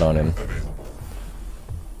shot on him.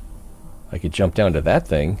 I could jump down to that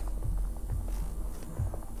thing.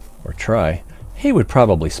 Or try. He would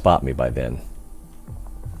probably spot me by then.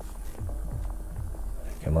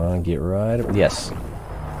 Come on, get right up. Yes.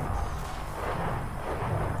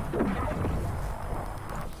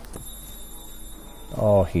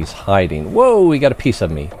 Oh, he's hiding. Whoa, he got a piece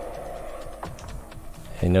of me.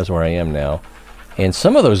 He knows where I am now. And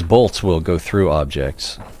some of those bolts will go through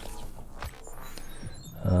objects.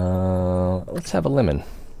 Let's have a lemon.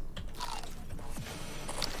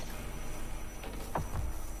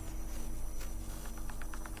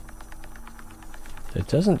 It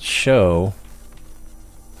doesn't show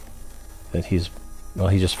that he's... Well,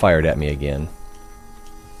 he just fired at me again.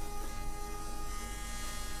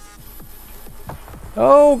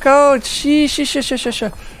 Oh, God!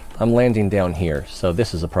 Sheesh. I'm landing down here, so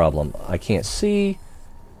this is a problem. I can't see.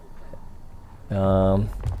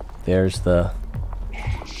 There's the...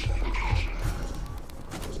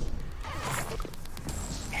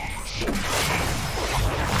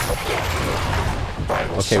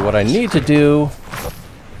 Okay, what I need to do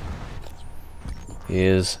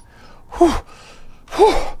is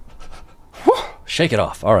shake it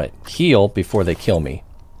off. All right, heal before they kill me.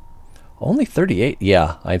 Only 38?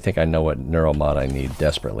 Yeah, I think I know what neuromod I need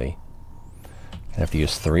desperately. I have to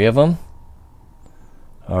use 3 of them.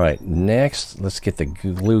 All right, next, let's get the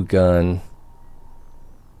glue gun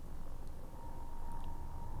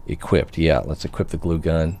equipped. Yeah, let's equip the glue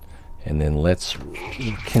gun, and then let's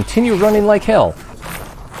continue running like hell.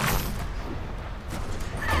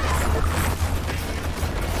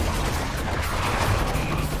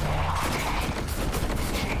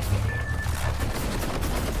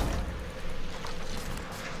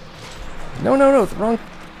 No, wrong.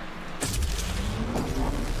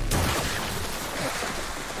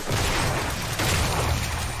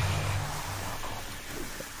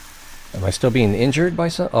 Am I still being injured by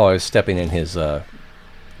some? Oh, I was stepping in his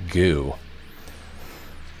goo.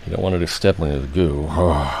 You don't want to step in his goo.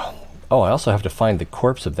 Oh, I also have to find the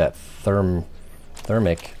corpse of that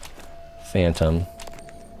thermic phantom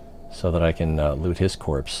so that I can loot his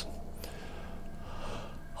corpse.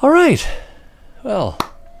 Alright. Well,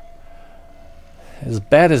 as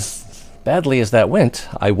badly as that went,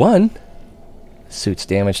 I won. Suit's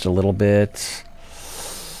damaged a little bit.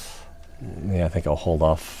 Yeah, I think I'll hold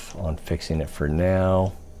off on fixing it for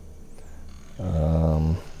now.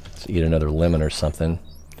 Let's eat another lemon or something.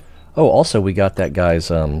 Oh, also we got that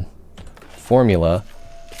guy's formula.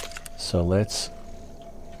 So let's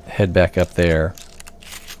head back up there.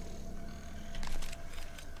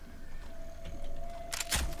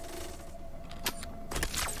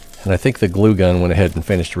 And I think the glue gun went ahead and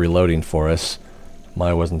finished reloading for us.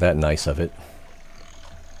 My wasn't that nice of it.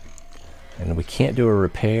 And we can't do a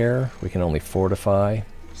repair. We can only fortify.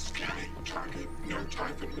 Scanning target. No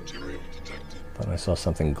type of material detected. Thought I saw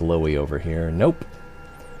something glowy over here. Nope.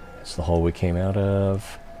 It's the hole we came out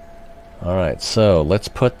of. Alright, so let's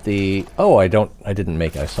put the... Oh, I didn't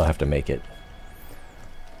make it. I still have to make it.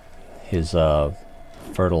 His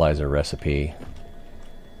fertilizer recipe.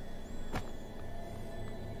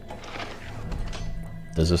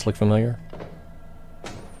 Does this look familiar?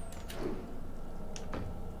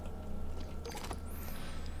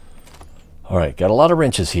 Alright, got a lot of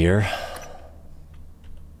wrenches here.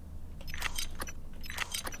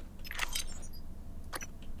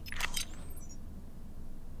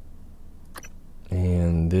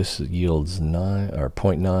 And this yields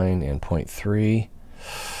 0.9 and 0.3.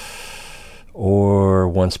 Or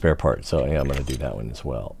 1 spare part. So yeah, I'm going to do that one as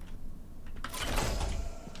well.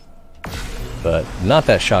 But not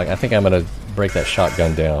that shotgun. I think I'm going to break that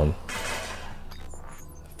shotgun down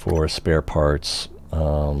for spare parts.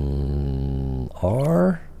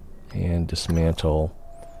 R and dismantle.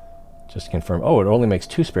 Just confirm. Oh, it only makes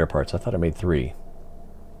 2 spare parts. I thought it made 3.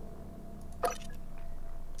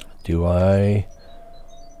 Do I...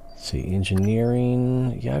 Let's see,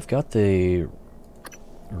 engineering. Yeah, I've got the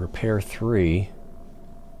repair 3.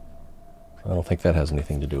 I don't think that has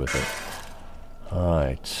anything to do with it.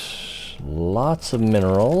 Alright. Lots of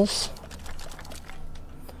minerals.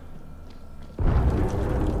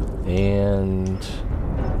 And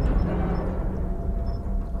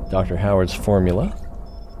Dr. Howard's formula.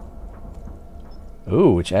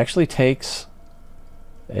 Ooh, which actually takes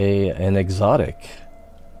an exotic,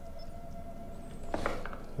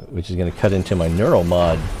 which is going to cut into my neural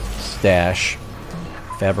mod stash.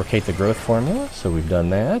 Fabricate the growth formula. So we've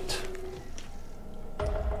done that.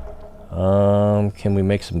 Can we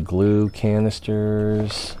make some glue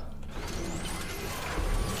canisters?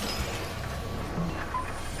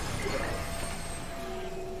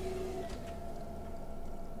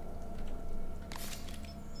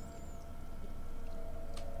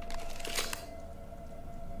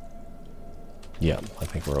 Yeah, I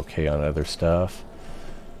think we're okay on other stuff.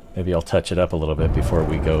 Maybe I'll touch it up a little bit before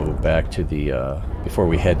we go back to the, before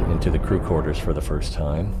we head into the crew quarters for the first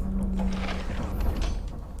time.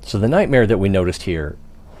 So the nightmare that we noticed here...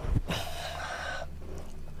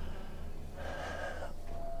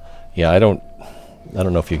 Yeah, I don't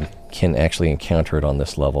know if you can actually encounter it on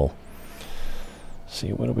this level. Let's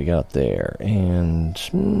see, what do we got there? And...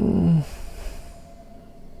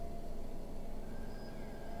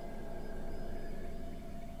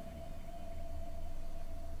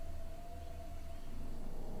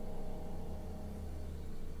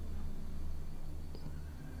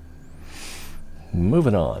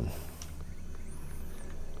 moving on.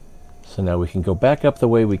 So now we can go back up the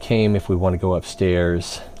way we came if we want to go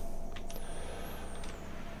upstairs.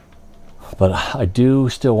 But I do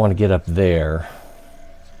still want to get up there.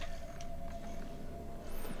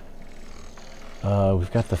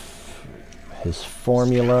 We've got his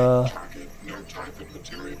formula.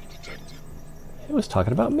 It was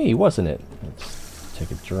talking about me, wasn't it? Let's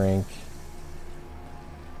take a drink.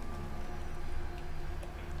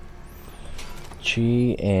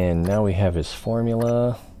 Chi, and now we have his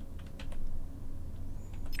formula.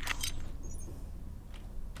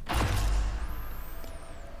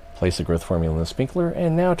 Place the growth formula in the sprinkler,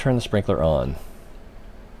 and now turn the sprinkler on.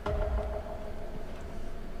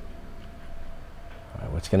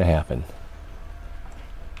 Alright, what's going to happen?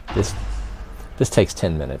 This takes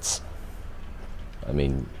 10 minutes. I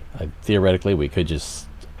mean, theoretically, we could just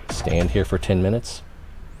stand here for 10 minutes.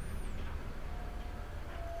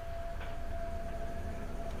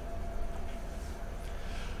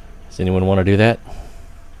 Does anyone want to do that?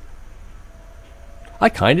 I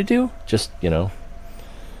kind of do. Just, you know,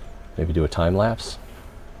 maybe do a time lapse.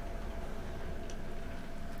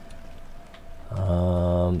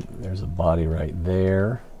 There's a body right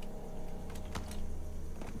there.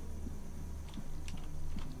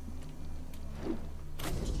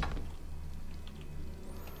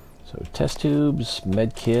 So test tubes,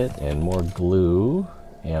 med kit, and more glue,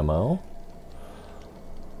 ammo.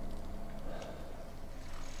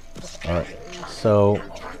 So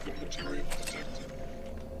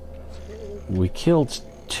we killed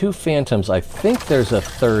 2 phantoms. I think there's a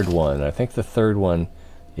third one. I think the third one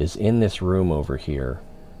is in this room over here.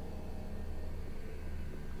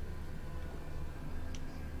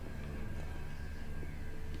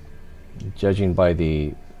 Judging by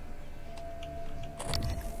the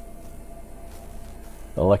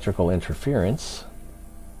electrical interference.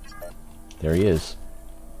 There he is.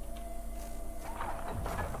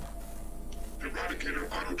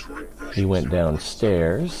 He went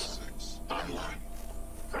downstairs.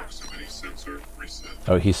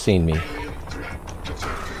 Oh, he's seen me.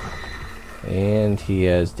 And he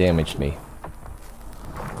has damaged me.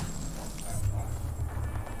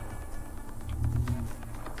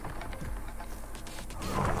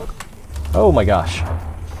 Oh my gosh.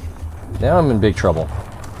 Now I'm in big trouble.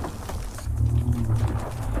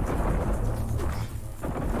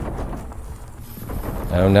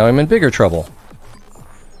 Oh, now I'm in bigger trouble.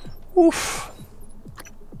 Oof.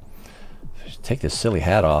 Take this silly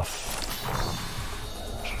hat off.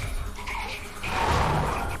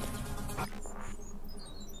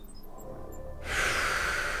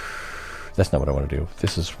 That's not what I want to do.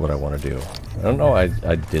 This is what I want to do. I don't know. I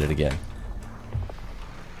did it again.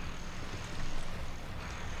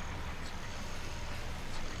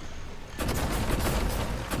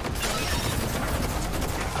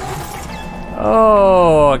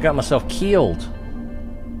 Oh, I got myself killed.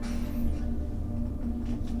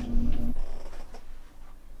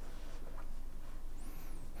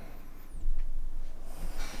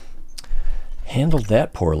 Handled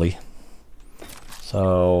that poorly.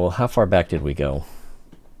 So, how far back did we go?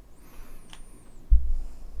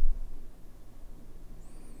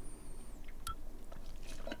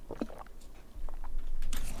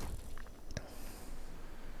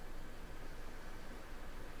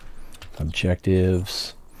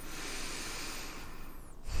 Objectives.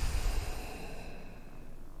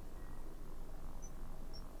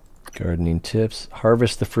 Gardening tips.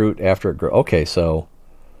 Harvest the fruit after it grows. Okay, so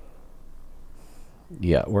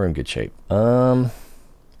yeah, we're in good shape. How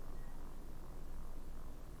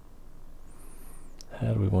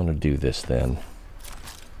do we want to do this then?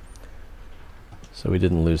 So we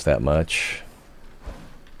didn't lose that much.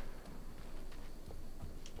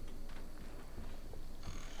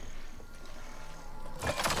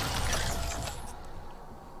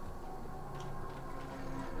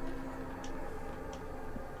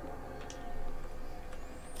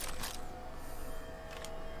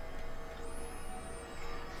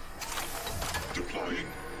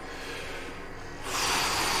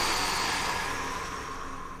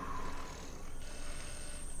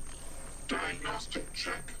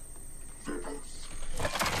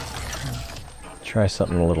 Try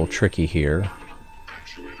something a little tricky here.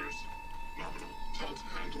 Actuators. Nominal. Tilt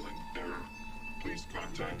handling error. Please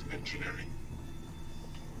contact engineering.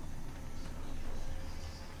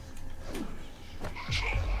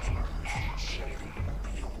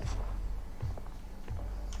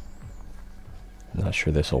 Not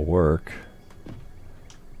sure this will work.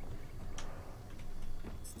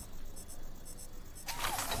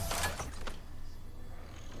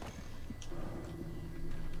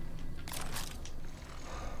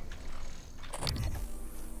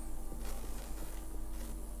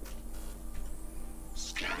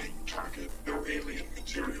 Scanning target. No alien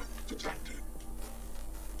material detected.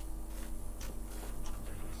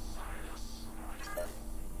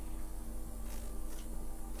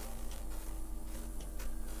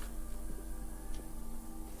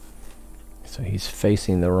 So he's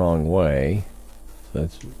facing the wrong way. So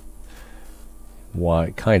that's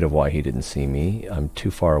why, kind of why he didn't see me. I'm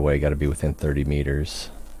too far away, got to be within 30 meters.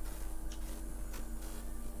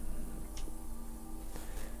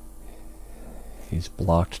 He's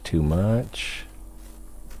blocked too much.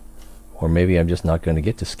 Or maybe I'm just not going to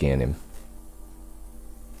get to scan him.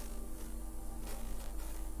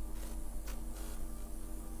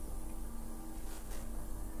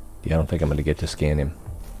 Yeah, I don't think I'm going to get to scan him.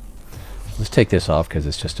 Let's take this off because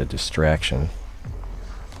it's just a distraction.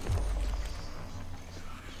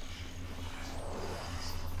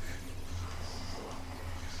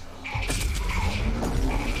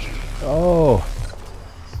 Oh!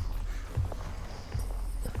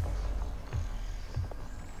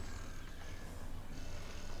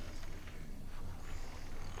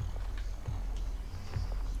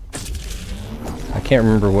 I can't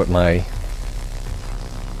remember what my...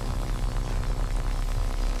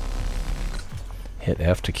 Hit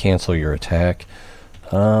F to cancel your attack.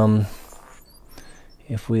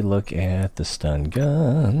 If we look at the stun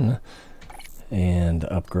gun and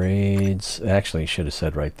upgrades, actually should have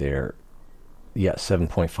said right there, yeah,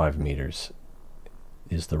 7.5 meters.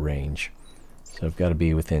 is the range. So I've got to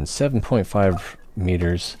be within 7.5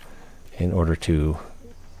 meters in order to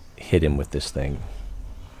hit him with this thing.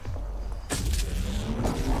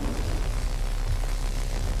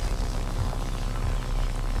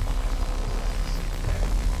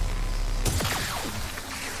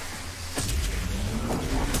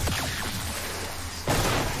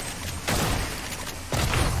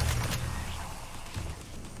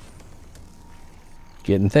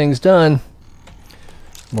 Getting things done.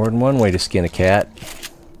 More than one way to skin a cat.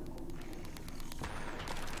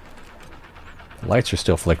 The lights are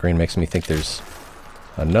still flickering, makes me think there's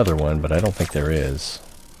another one, but I don't think there is.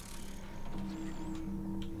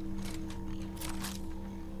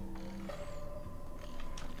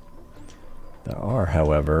 There are,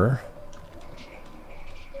 however...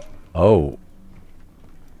 Oh.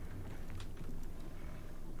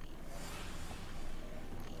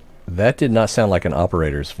 That did not sound like an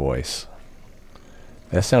operator's voice.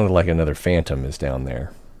 That sounded like another phantom is down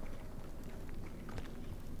there.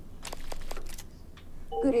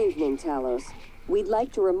 Good evening, Talos. We'd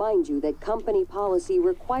like to remind you that company policy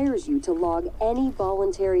requires you to log any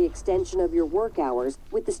voluntary extension of your work hours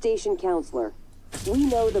with the station counselor. We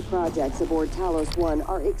know the projects aboard Talos I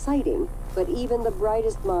are exciting, but even the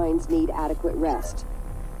brightest minds need adequate rest.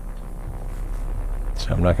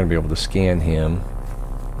 So I'm not going to be able to scan him.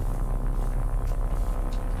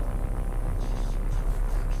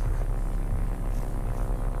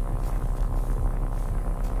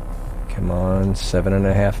 Come on,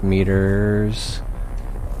 7.5 meters.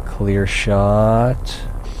 Clear shot.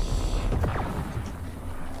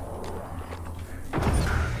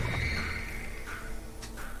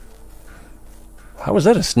 How was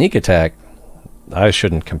that a sneak attack? I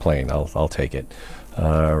shouldn't complain. I'll take it.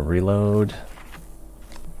 Reload.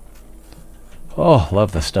 Oh,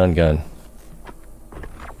 love the stun gun.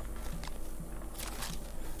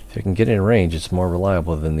 If you can get in range, it's more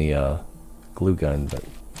reliable than the glue gun, but...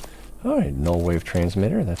 Alright, null wave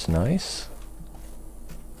transmitter, that's nice.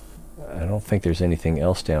 I don't think there's anything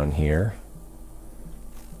else down here.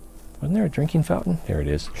 Wasn't there a drinking fountain? There it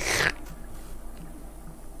is.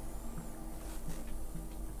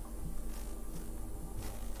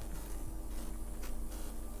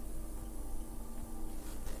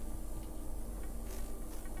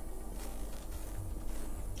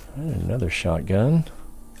 Another shotgun.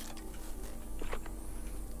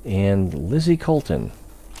 And Lizzie Colton.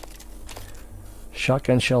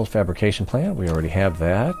 Shotgun shell fabrication plant, we already have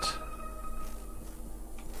that.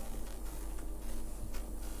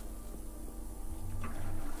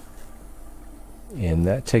 And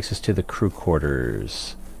that takes us to the crew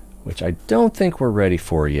quarters, which I don't think we're ready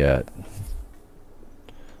for yet.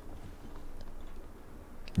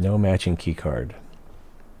 No matching keycard.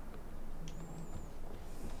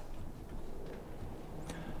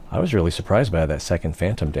 I was really surprised by that second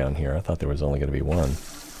phantom down here. I thought there was only going to be one.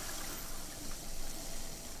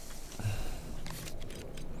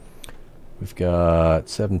 We've got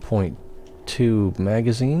 7.2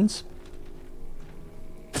 magazines.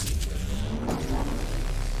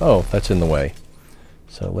 Oh, that's in the way.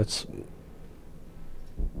 So let's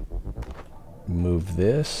move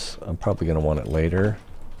this. I'm probably going to want it later.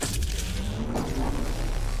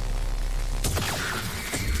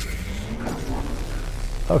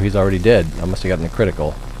 Oh, he's already dead. I must have gotten a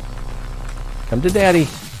critical. Come to daddy.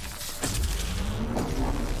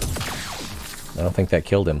 I don't think that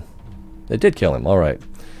killed him. It did kill him. Alright.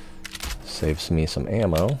 Saves me some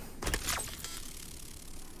ammo.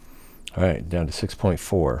 Alright, down to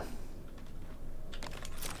 6.4.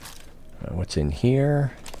 What's in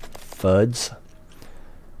here? Fuds.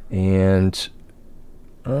 And...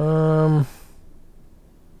 I'm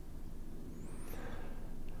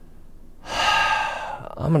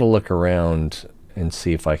going to look around and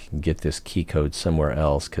see if I can get this key code somewhere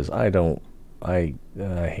else, because I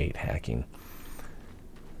hate hacking.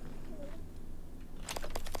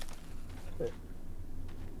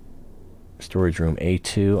 Storage room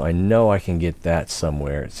A2. I know I can get that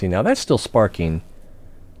somewhere. See, now that's still sparking.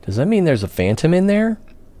 Does that mean there's a phantom in there?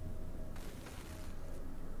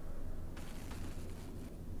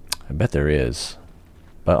 I bet there is.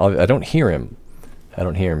 But I don't hear him. I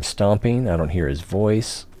don't hear him stomping. I don't hear his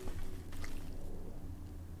voice.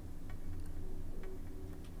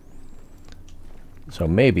 So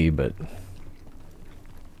maybe, but...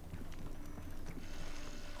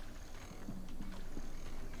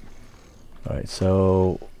 Alright,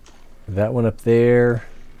 so that one up there,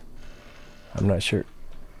 I'm not sure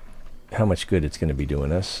how much good it's going to be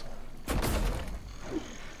doing us.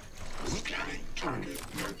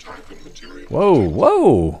 Whoa,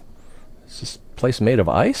 whoa! Is this place made of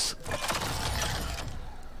ice?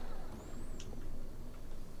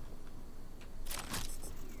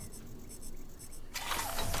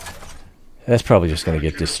 That's probably just going to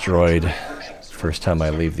get destroyed first time I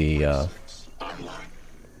leave the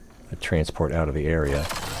transport out of the area.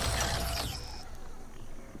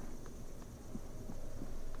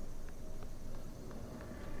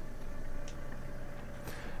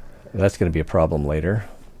 That's going to be a problem later.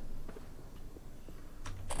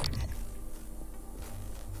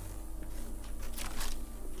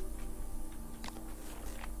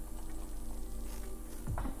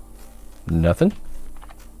 Nothing.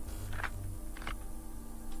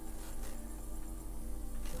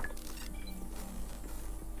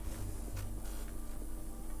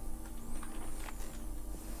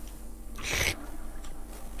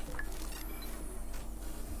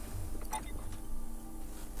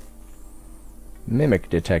 Mimic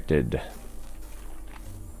detected.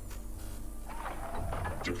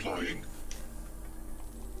 Deploying.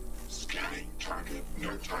 Scanning target.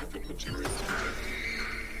 No type and material detected.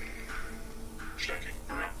 Checking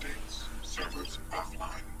for updates. Servers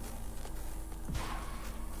offline.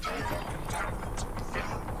 Target contaminant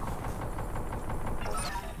found.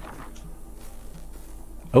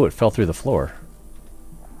 Oh, it fell through the floor.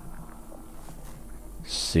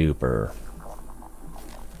 Super.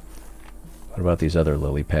 What about these other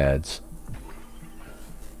lily pads?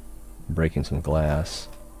 Breaking some glass.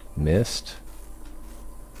 Missed.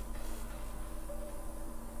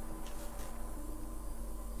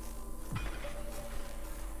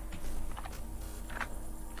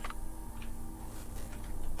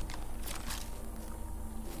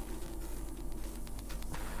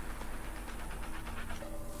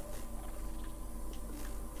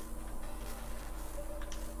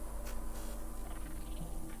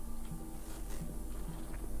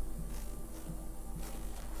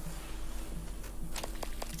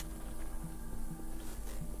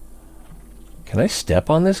 Can I step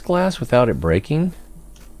on this glass without it breaking?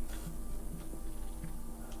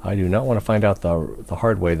 I do not want to find out the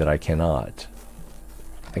hard way that I cannot.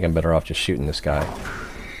 I think I'm better off just shooting this guy.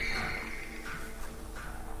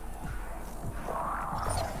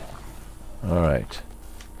 Alright.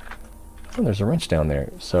 Oh, there's a wrench down there.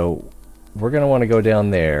 So we're going to want to go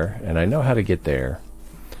down there, and I know how to get there.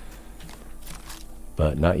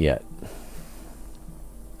 But not yet.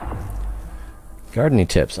 Gardening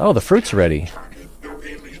tips. Oh, the fruit's ready. Target. No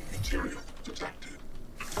alien material detected.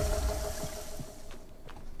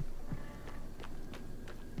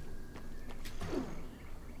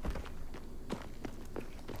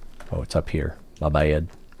 Oh, it's up here. My bad.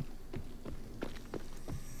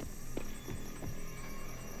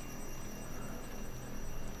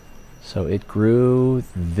 So it grew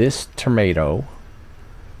this tomato,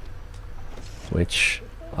 which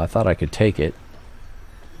I thought I could take it.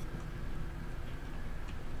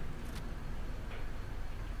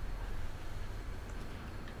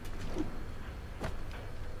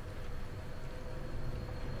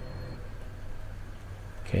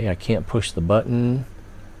 Okay, I can't push the button.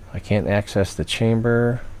 I can't access the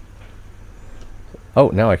chamber. Oh,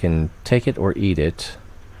 now I can take it or eat it.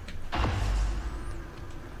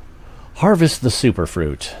 Harvest the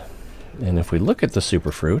superfruit. And if we look at the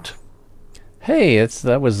superfruit, hey,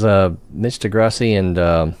 that was Mitch DeGrassi and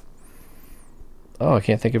oh, I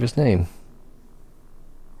can't think of his name.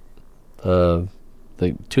 The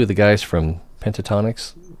two of the guys from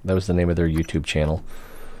Pentatonics. That was the name of their YouTube channel.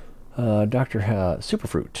 Dr.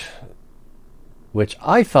 Superfruit, which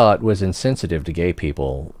I thought was insensitive to gay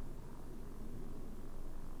people.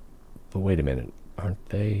 But wait a minute, aren't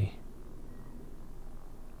they?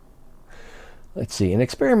 Let's see, an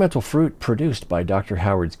experimental fruit produced by Dr.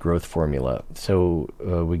 Howard's growth formula. So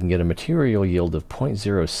we can get a material yield of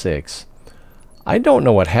 0.06. I don't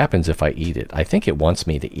know what happens if I eat it. I think it wants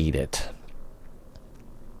me to eat it.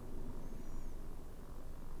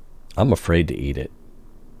 I'm afraid to eat it.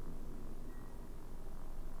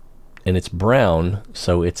 And it's brown,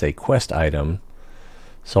 so it's a quest item.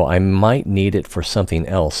 So I might need it for something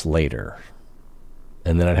else later.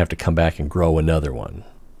 And then I'd have to come back and grow another one.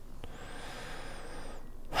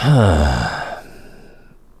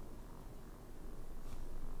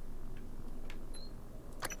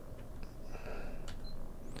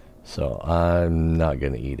 So I'm not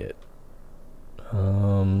going to eat it.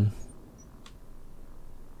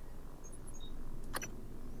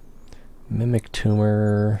 Mimic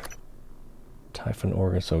tumor. Typhon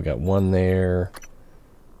organ, so we got one there,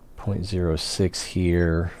 0.06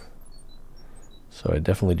 here. So I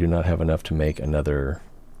definitely do not have enough to make another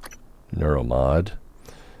neuromod.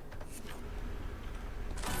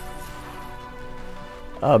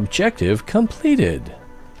 Objective completed.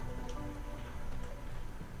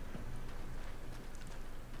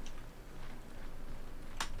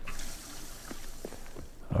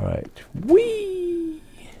 Alright. Whee!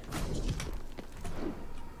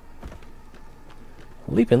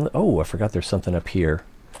 Leaping. Oh, I forgot there's something up here.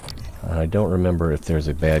 I don't remember if there's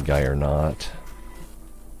a bad guy or not.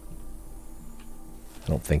 I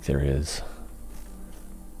don't think there is.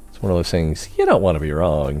 It's one of those things, you don't want to be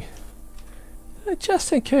wrong.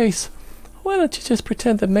 Just in case, why don't you just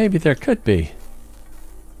pretend that maybe there could be?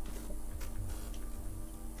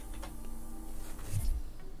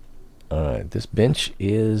 Alright, this bench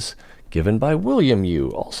is given by William Yu,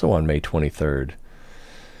 also on May 23rd.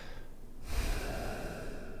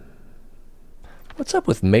 What's up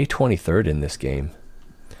with May 23rd in this game?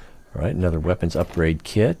 Alright, another weapons upgrade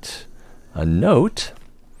kit. A note.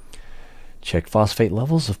 Check phosphate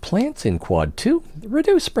levels of plants in Quad 2.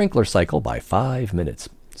 Reduce sprinkler cycle by 5 minutes.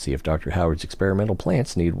 See if Dr. Howard's experimental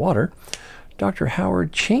plants need water. Dr.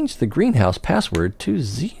 Howard changed the greenhouse password to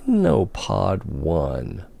Xenopod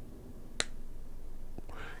 1.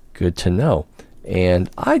 Good to know. And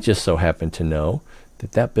I just so happen to know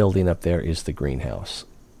that that building up there is the greenhouse.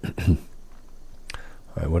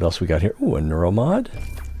 Alright, what else we got here? Ooh, a neuromod.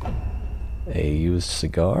 A used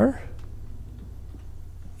cigar.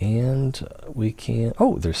 And we can...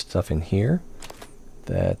 Oh, there's stuff in here.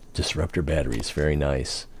 That disruptor batteries, very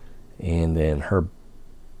nice. And then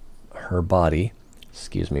her body.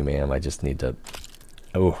 Excuse me, ma'am, I just need to...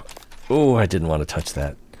 Oh, I didn't want to touch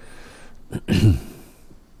that.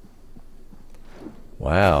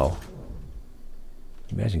 Wow.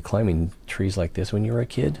 Imagine climbing trees like this when you were a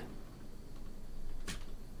kid.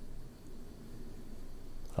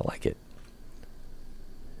 I like it.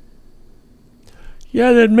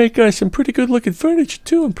 Yeah, that'd make some pretty good looking furniture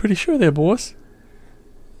too, I'm pretty sure there, boss.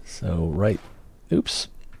 So, right. Oops.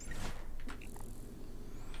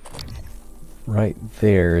 Right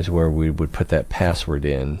there is where we would put that password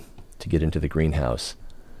in to get into the greenhouse.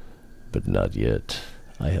 But not yet.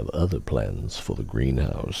 I have other plans for the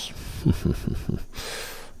greenhouse.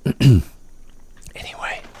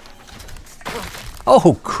 Anyway.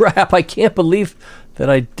 Oh, crap! I can't believe that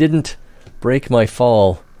I didn't break my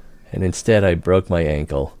fall, and instead I broke my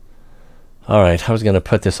ankle. Alright, I was going to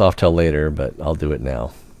put this off till later, but I'll do it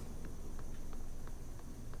now.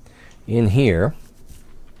 In here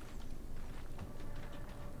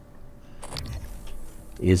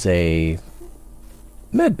is a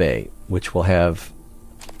med bay, which will have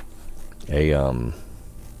a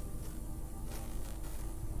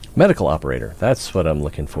medical operator. That's what I'm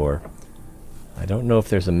looking for. I don't know if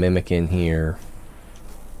there's a mimic in here.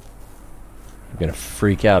 I'm gonna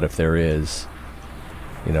freak out if there is,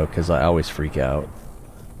 you know, because I always freak out.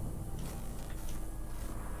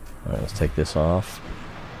 Alright, let's take this off.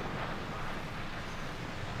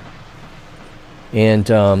 And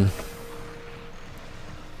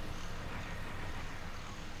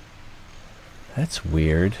that's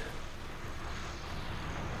weird.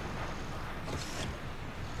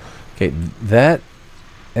 Okay, that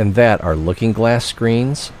and that are looking glass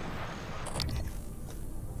screens.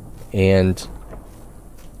 And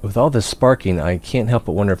with all this sparking, I can't help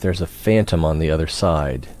but wonder if there's a phantom on the other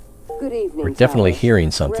side. Good evening, We're definitely Talos.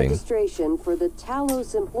 hearing something. Registration for the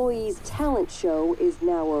Talos Employees Talent Show is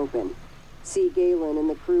now open. See Galen in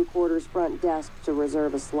the crew quarters front desk to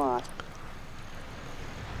reserve a slot.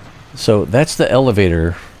 So that's the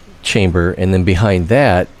elevator chamber, and then behind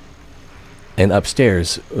that and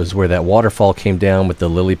upstairs was where that waterfall came down with the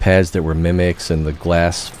lily pads that were mimics, and the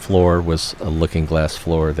glass floor was a looking glass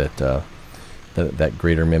floor that that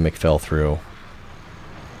greater mimic fell through.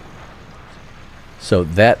 So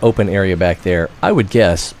that open area back there, I would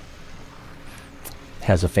guess,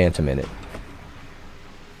 has a phantom in it.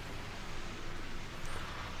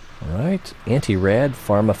 Alright, anti-rad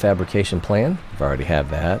pharma fabrication plan. I've already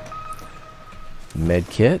have that. Med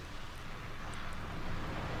kit.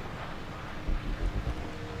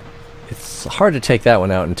 It's hard to take that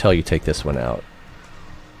one out until you take this one out.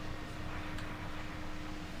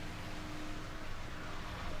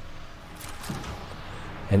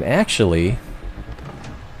 And actually,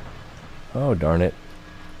 oh darn it.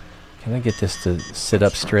 Can I get this to sit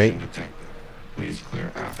up straight? Please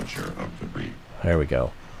clear aperture of debris. There we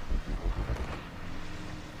go.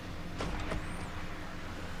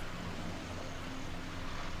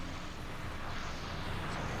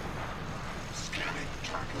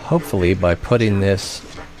 Hopefully by putting this...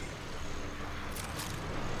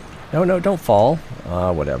 No, don't fall.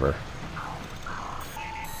 Whatever.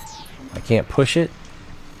 I can't push it.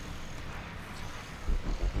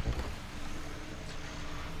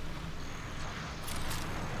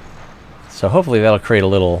 So hopefully that'll create a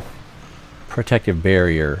little protective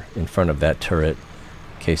barrier in front of that turret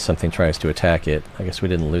in case something tries to attack it. I guess we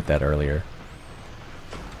didn't loot that earlier.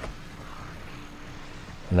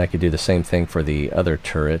 And I could do the same thing for the other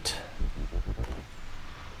turret.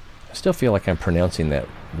 I still feel like I'm pronouncing that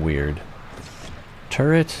weird.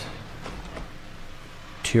 Turret?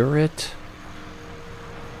 Turret?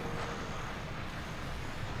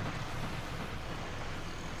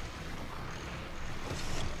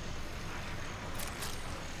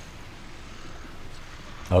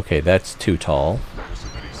 Okay, that's too tall.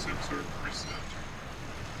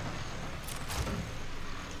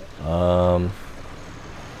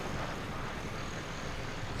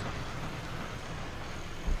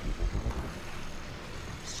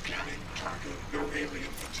 Scanning target. No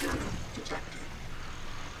alien material detected.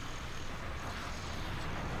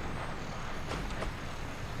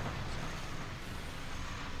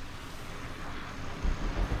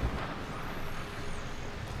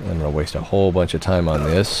 I'm gonna waste a whole bunch of time on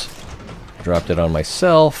this. Dropped it on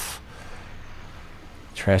myself.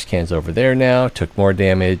 Trash can's over there now. Took more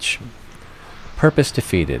damage. Purpose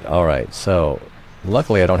defeated. Alright, so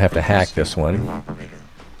luckily I don't have to hack this one.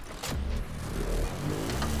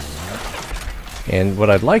 And what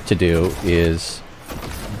I'd like to do is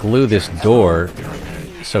glue this door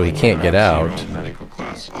so he can't get out. Medical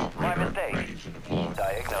class operator ready to deploy.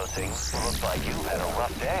 Diagnosing. Looks like you've had a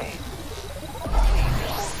rough day. Please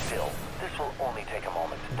hold still. This will only take a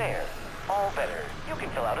moment. There. All better. You can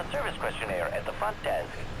fill out a service questionnaire at the front desk.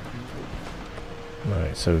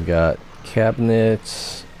 Alright, so we've got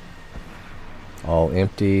cabinets all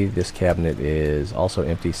empty. This cabinet is also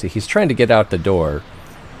empty. See, he's trying to get out the door.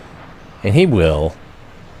 And he will.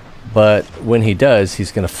 But when he does,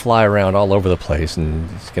 he's going to fly around all over the place. And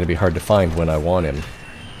it's going to be hard to find when I want him.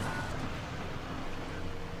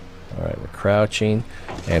 Alright, we're crouching.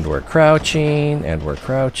 And we're crouching. And we're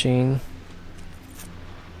crouching.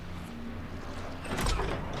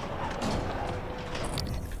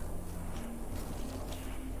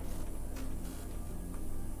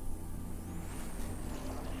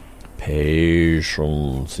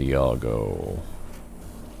 Patience, Iago.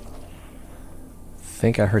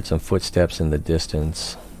 Think I heard some footsteps in the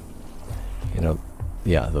distance. You know,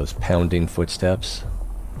 yeah, those pounding footsteps.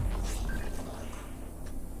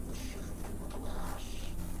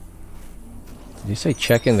 Did you say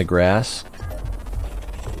check in the grass?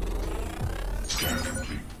 Scan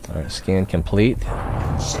complete. Alright, scan complete.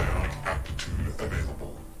 Psionic aptitude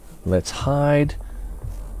available. Let's hide.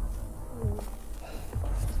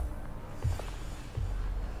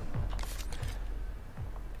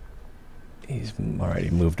 He's already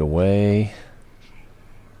moved away.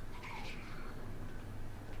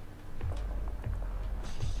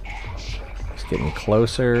 He's getting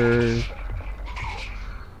closer.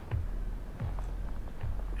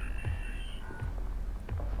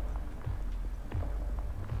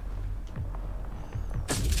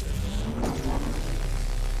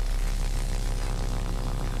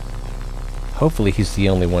 Hopefully he's the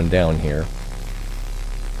only one down here.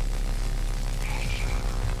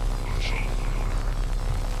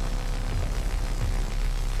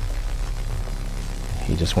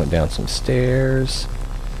 He just went down some stairs.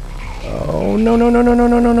 Oh, no, no, no, no, no,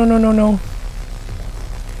 no, no, no, no, no, no.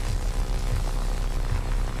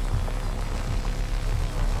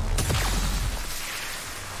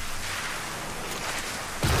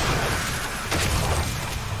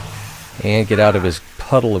 And get out of his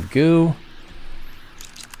puddle of goo.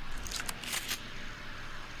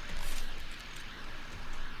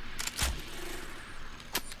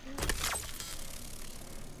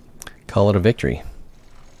 Call it a victory.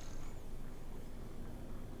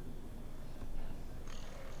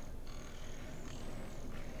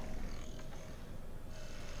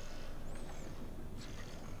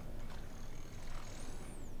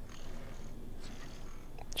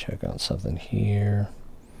 Check out something here.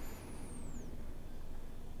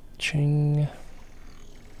 Ching.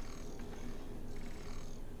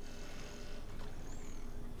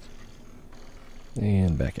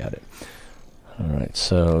 And back at it. Alright,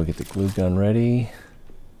 so get the glue gun ready.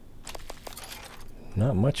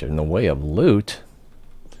 Not much in the way of loot.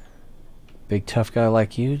 Big tough guy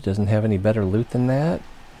like you doesn't have any better loot than that.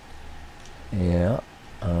 Yeah,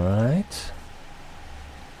 alright.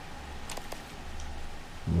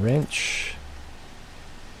 Wrench.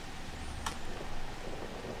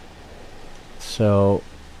 So,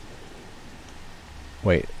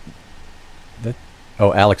 wait.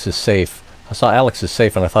 Oh, Alex is safe. I saw Alex is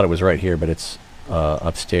safe and I thought it was right here, but it's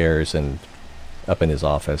upstairs and up in his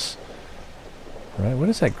office. Right, what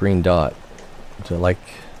is that green dot? Is it like...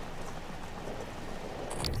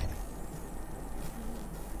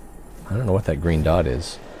 I don't know what that green dot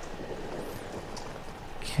is.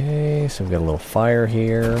 Okay, so we've got a little fire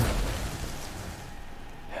here.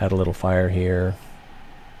 Had a little fire here.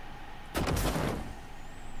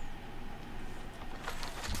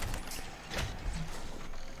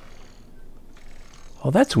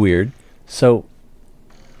 Well, that's weird. So,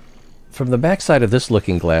 from the backside of this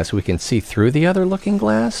looking glass, we can see through the other looking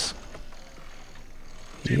glass?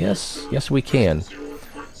 Yes, yes we can.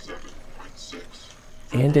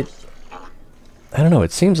 And it... I don't know,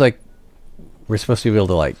 it seems like we're supposed to be able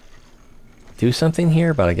to, like, do something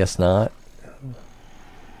here, but I guess not.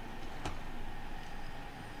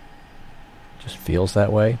 Just feels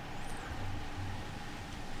that way.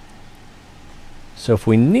 So if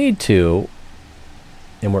we need to,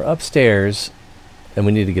 and we're upstairs, and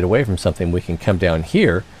we need to get away from something, we can come down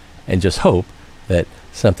here and just hope that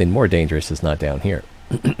something more dangerous is not down here.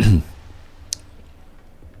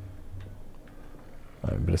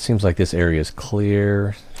 But it seems like this area is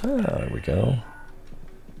clear. Ah, there we go.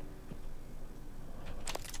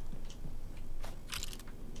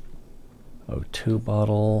 O2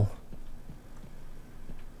 bottle.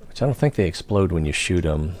 Which I don't think they explode when you shoot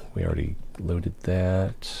them. We already loaded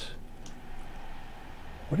that.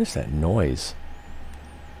 What is that noise?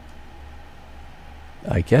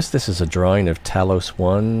 I guess this is a drawing of Talos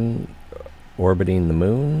I orbiting the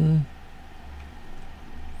moon.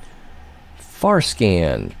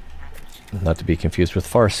 Farscan. Not to be confused with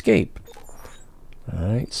Farscape.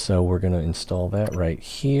 Alright, so we're going to install that right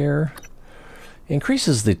here.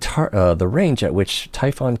 Increases the range at which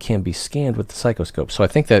Typhon can be scanned with the psychoscope. So I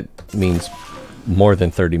think that means more than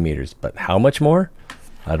 30 meters. But how much more?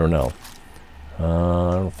 I don't know.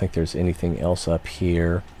 I don't think there's anything else up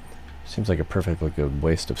here. Seems like a perfectly good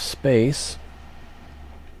waste of space.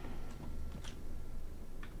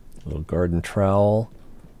 A little garden trowel.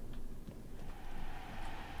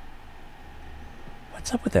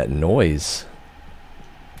 What's up with that noise?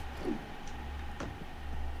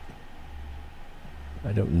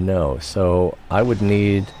 I don't know. So I would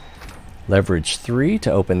need leverage 3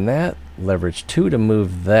 to open that, leverage 2 to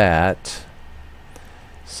move that.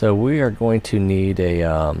 So we are going to need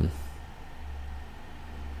a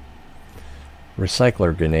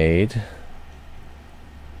recycler grenade.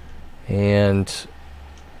 And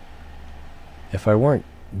if I weren't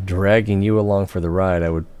dragging you along for the ride, I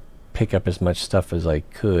would pick up as much stuff as I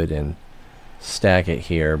could and stack it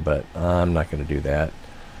here, but I'm not going to do that.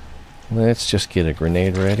 Let's just get a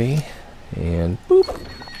grenade ready, and boop.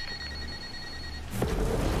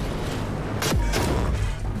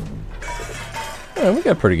 We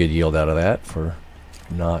got a pretty good yield out of that for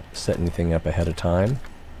not setting anything up ahead of time.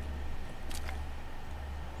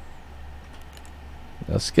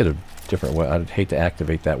 Let's get a different weapon. I'd hate to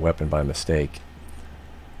activate that weapon by mistake.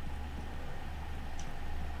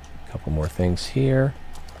 A couple more things here.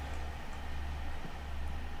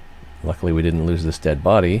 Luckily we didn't lose this dead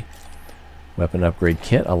body. Weapon upgrade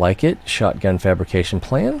kit, I like it. Shotgun fabrication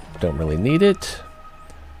plan, don't really need it.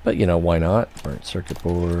 But you know, why not? Burnt circuit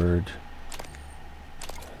board.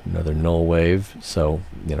 Another null wave, so,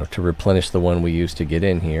 you know, to replenish the one we used to get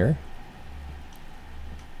in here.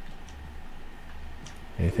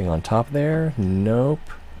 Anything on top there? Nope.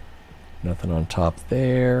 Nothing on top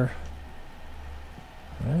there.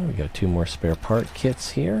 Well, we got 2 more spare part kits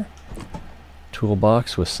here.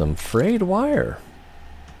 Toolbox with some frayed wire.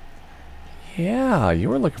 Yeah, you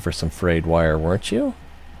were looking for some frayed wire, weren't you?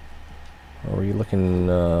 Or were you looking,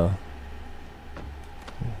 no,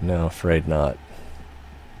 afraid not.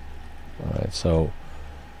 Alright, so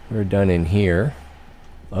we're done in here.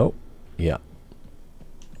 Oh, yeah.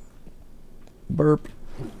 Burp.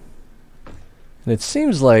 And it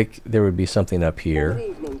seems like there would be something up here.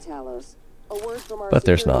 Good evening, Talos. A word from our But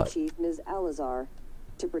there's security not. chief, Ms. Alazar.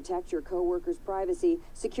 To protect your co-workers' privacy,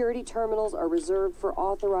 security terminals are reserved for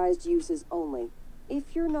authorized uses only.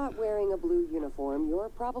 If you're not wearing a blue uniform, you're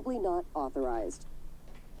probably not authorized.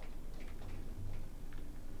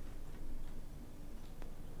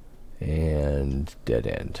 And dead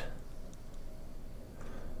end.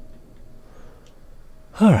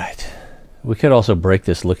 Alright. We could also break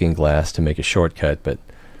this looking glass to make a shortcut, but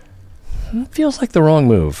it feels like the wrong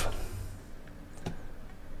move.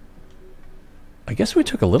 I guess we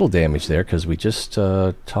took a little damage there because we just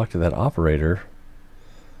talked to that operator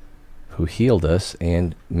who healed us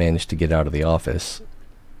and managed to get out of the office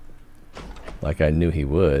like I knew he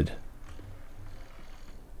would.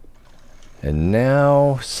 And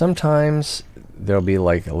now sometimes there'll be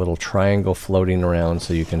like a little triangle floating around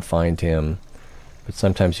so you can find him, but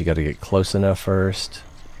sometimes you got to get close enough first.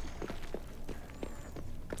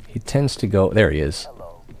 He tends to go, there he is.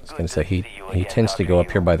 I was going to say he tends to go up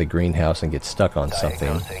here by the greenhouse and get stuck on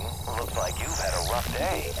something. Looks like you've had a rough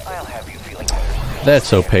day. I'll have you feeling better. That's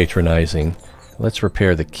so patronizing. Let's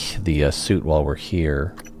repair the suit while we're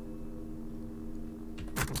here.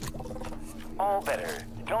 All better.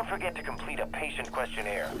 Don't forget to complete a patient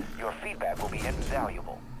questionnaire. Your feedback will be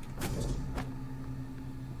invaluable.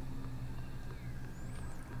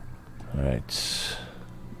 Alright.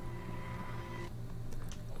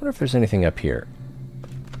 I wonder if there's anything up here.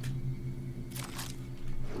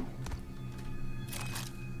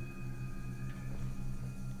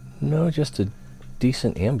 No, just a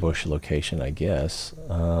decent ambush location, I guess.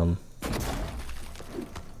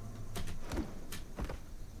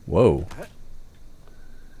 Whoa.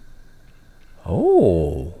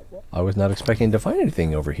 Oh, I was not expecting to find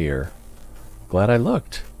anything over here. Glad I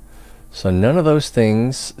looked. So none of those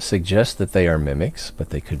things suggest that they are mimics,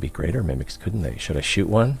 but they could be greater mimics, couldn't they? Should I shoot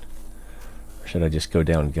one? Or should I just go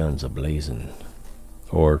down guns a-blazing?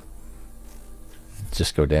 Or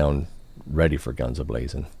just go down ready for guns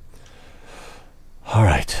a-blazing?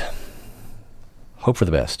 Alright. Hope for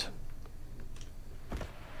the best.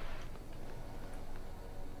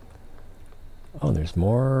 Oh, there's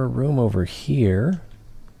more room over here.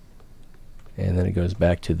 And then it goes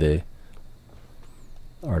back to the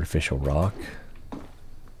artificial rock.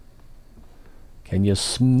 Can you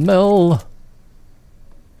smell?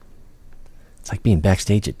 It's like being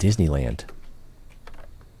backstage at Disneyland.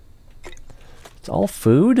 It's all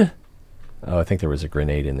food? Oh, I think there was a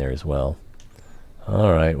grenade in there as well.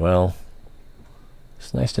 Alright, well,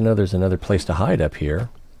 it's nice to know there's another place to hide up here.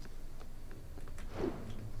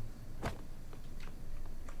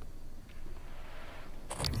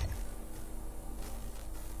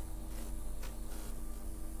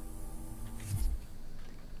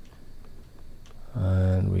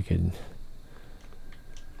 And we could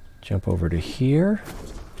jump over to here.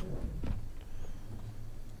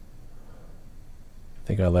 I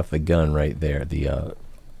think I left the gun right there, the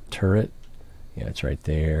turret. Yeah, it's right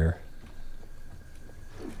there.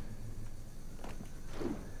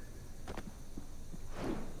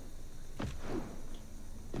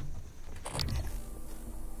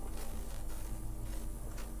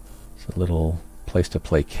 It's a little place to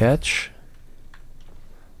play catch.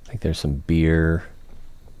 I think there's some beer.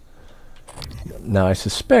 Now I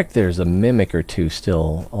suspect there's a mimic or two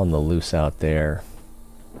still on the loose out there.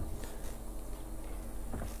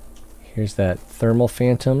 Here's that thermal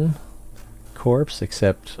phantom corpse,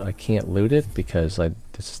 except I can't loot it because this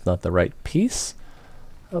is not the right piece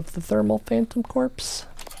of the thermal phantom corpse.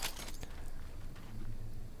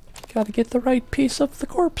 Gotta get the right piece of the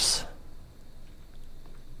corpse.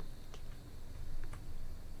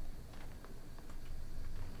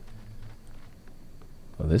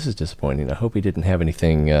 Well, this is disappointing. I hope he didn't have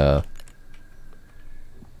anything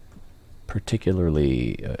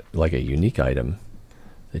particularly like a unique item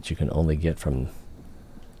that you can only get from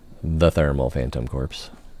the thermal phantom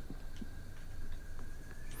corpse.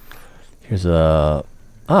 Here's a...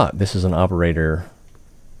 Ah, this is an operator.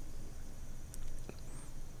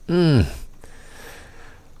 The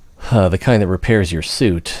kind that repairs your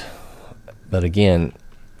suit. But again,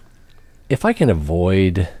 if I can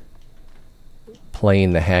avoid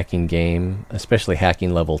playing the hacking game, especially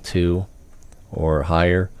hacking level 2 or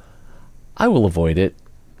higher, I will avoid it.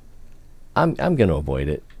 I'm going to avoid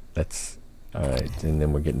it. That's alright. And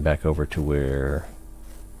then we're getting back over to where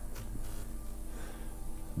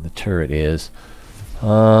the turret is.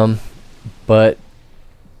 But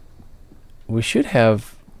we should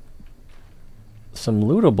have some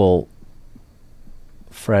lootable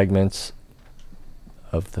fragments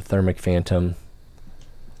of the thermic phantom.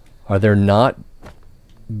 Are there not,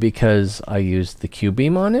 because I used the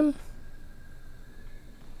Q-beam on him?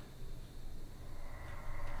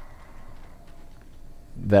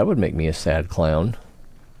 That would make me a sad clown.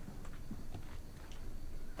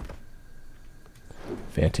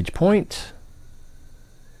 Vantage point.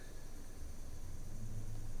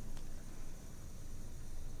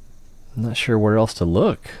 I'm not sure where else to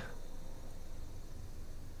look.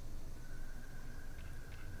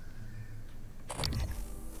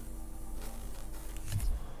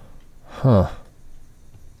 Huh.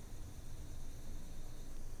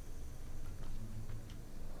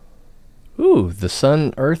 Ooh, the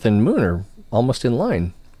sun, earth, and moon are almost in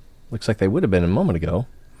line. Looks like they would have been a moment ago.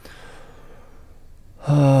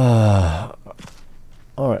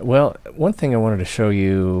 Alright, well, one thing I wanted to show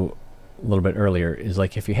you a little bit earlier is,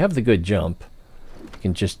 like, if you have the good jump, you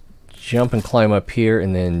can just jump and climb up here,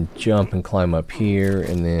 and then jump and climb up here,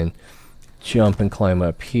 and then jump and climb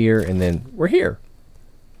up here, and then we're here.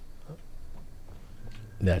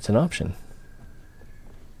 That's an option.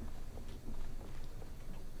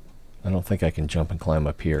 I don't think I can jump and climb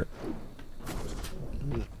up here.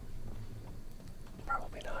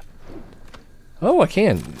 Probably not. Oh, I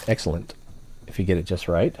can. Excellent. If you get it just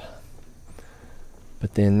right.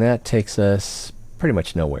 But then that takes us pretty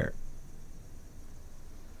much nowhere.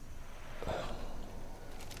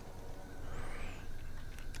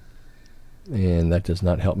 And that does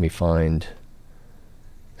not help me find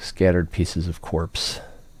scattered pieces of corpse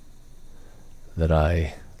that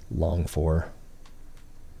I long for.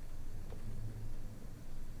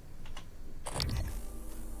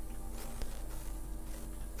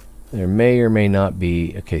 There may or may not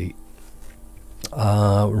be... Okay.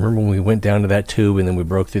 Remember when we went down to that tube and then we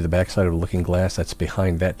broke through the backside of a looking glass? That's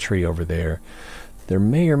behind that tree over there. There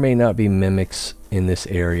may or may not be mimics in this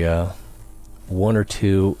area. One or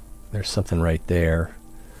two. There's something right there.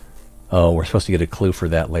 Oh, we're supposed to get a clue for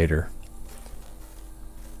that later.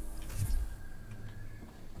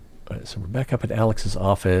 All right, so we're back up at Alex's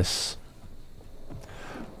office.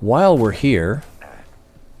 While we're here,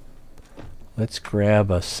 let's grab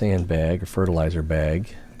a sandbag, a fertilizer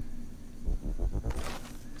bag.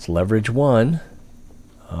 It's leverage 1.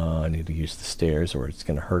 I need to use the stairs or it's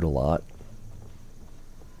going to hurt a lot.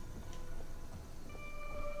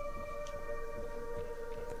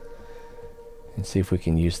 And see if we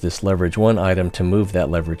can use this leverage 1 item to move that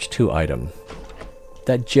leverage 2 item.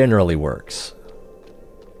 That generally works.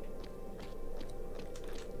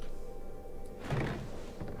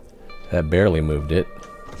 That barely moved it.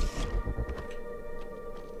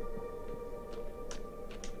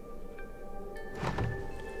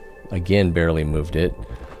 Again, barely moved it.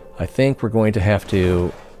 I think we're going to have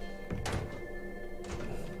to...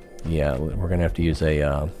 Yeah, we're going to have to use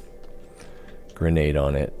a grenade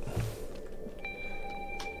on it.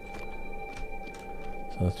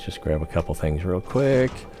 So let's just grab a couple things real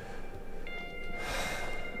quick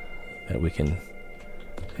that we can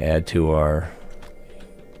add to our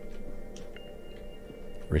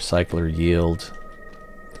recycler yield.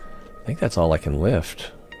 I think that's all I can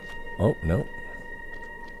lift. Oh, no.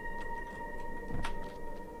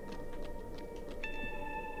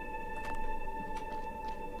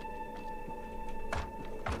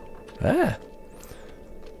 Ah.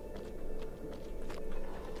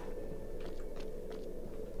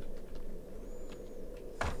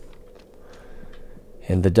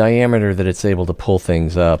 And the diameter that it's able to pull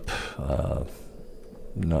things up, I'm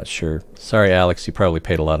not sure. Sorry, Alex, you probably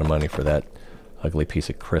paid a lot of money for that ugly piece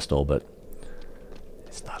of crystal, but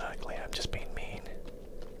it's not ugly. I'm just being mean.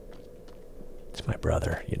 It's my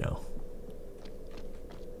brother, you know.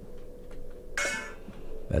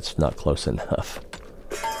 That's not close enough.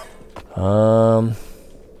 Can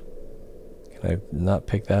I not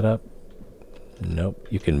pick that up? Nope.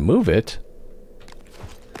 You can move it.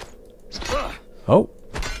 Oh.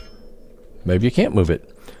 Maybe you can't move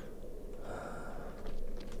it.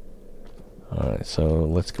 Alright, so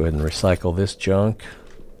let's go ahead and recycle this junk.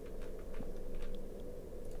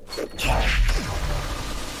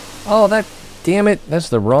 Oh, damn it, that's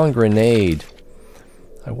the wrong grenade.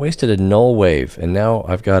 I wasted a null wave, and now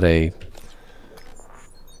I've got a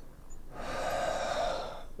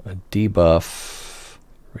debuff.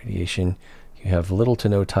 Radiation. You have little to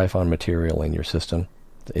no Typhon material in your system.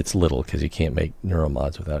 It's little because you can't make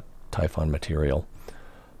neuromods without Typhon material.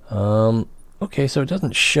 Okay, so it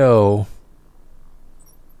doesn't show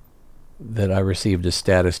that I received a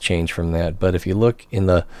status change from that, but if you look in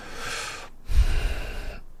the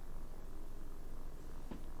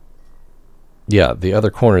the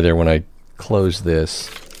other corner there when I close this,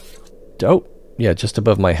 oh yeah, just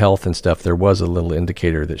above my health and stuff, there was a little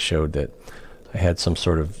indicator that showed that I had some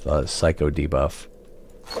sort of psycho debuff.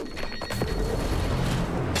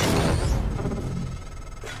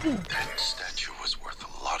 That statue was worth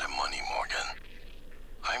a lot of money, Morgan.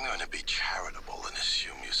 I'm going to be charitable and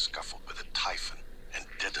assume you scuffled with a Typhon and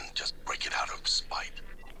didn't just break it out of spite.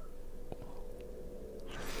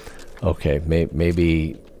 Okay,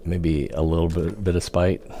 maybe a little bit of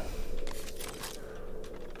spite.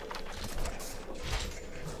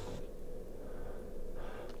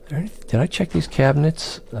 Did I check these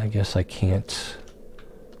cabinets? I guess I can't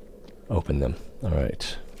open them. All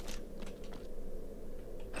right.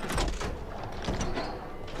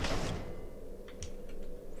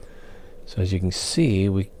 So as you can see,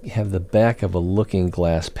 we have the back of a looking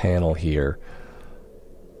glass panel here,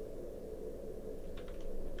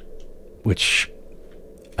 which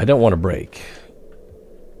I don't want to break.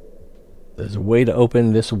 There's a way to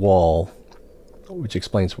open this wall, which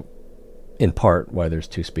explains in part why there's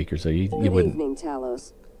two speakers. So you wouldn't... Good evening,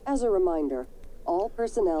 Talos. As a reminder, all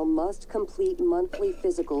personnel must complete monthly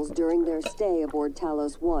physicals during their stay aboard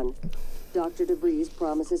Talos I. Dr. DeVries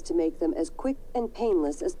promises to make them as quick and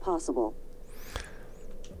painless as possible.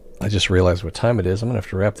 I just realized what time it is. I'm going to have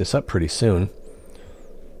to wrap this up pretty soon.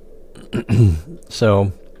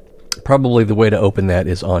 So, probably the way to open that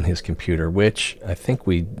is on his computer, which I think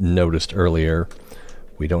we noticed earlier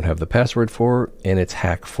we don't have the password for, and it's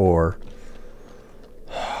hack 4.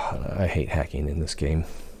 I hate hacking in this game.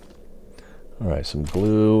 Alright, some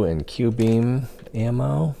glue and Q-beam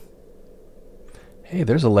ammo. Hey,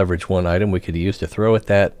 there's a leverage 1 item we could use to throw at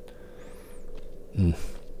that.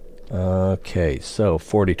 Okay, so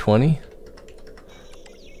 40-20.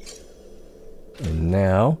 And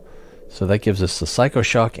now, so that gives us the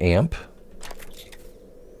Psychoshock amp.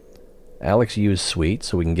 Alex used suite,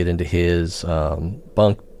 so we can get into his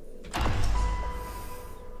bunk.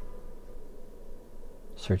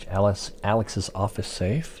 Search Alex's office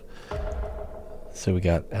safe. So we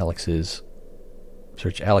got Alex's...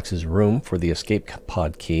 Search Alex's room for the escape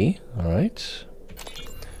pod key. Alright.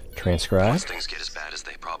 Transcribe. Once things get as bad as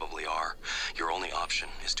they probably are, your only option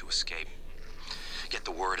is to escape. Get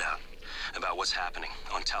the word out about what's happening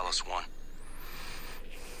on Talos I.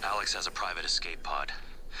 Alex has a private escape pod.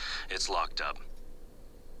 It's locked up.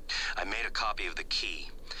 I made a copy of the key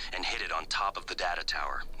and hid it on top of the data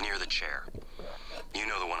tower, near the chair. You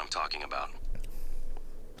know the one I'm talking about.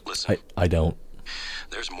 Listen. I don't.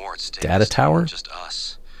 There's more at stake. Data tower? Than just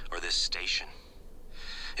us, or this station.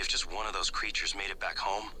 If just one of those creatures made it back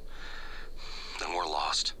home, then we're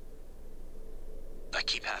lost. I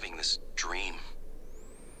keep having this dream.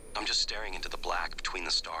 I'm just staring into the black between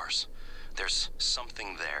the stars. There's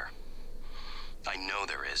something there. I know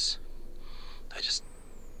there is. I just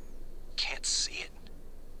can't see it.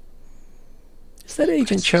 Is that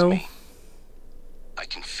Agent Cho? Me. I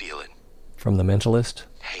can feel it. From The Mentalist?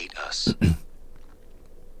 Hate us.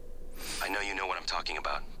 I know you know what I'm talking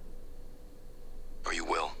about. Or you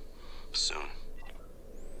will. Soon.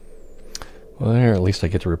 Well, here, at least I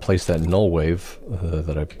get to replace that null wave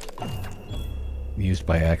that I used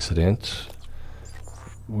by accident.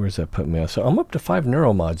 Where's that put me? So I'm up to 5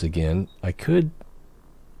 neuromods again. I could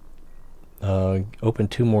open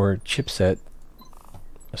 2 more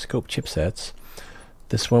scope chipsets.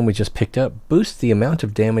 This one we just picked up boosts the amount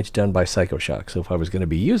of damage done by Psychoshock. So if I was going to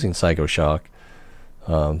be using Psychoshock,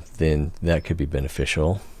 then that could be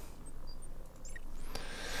beneficial.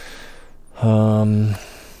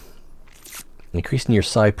 Increasing your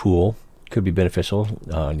psi pool could be beneficial.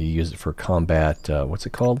 You use it for combat, what's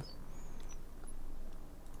it called?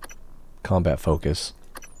 Combat focus.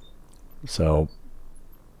 So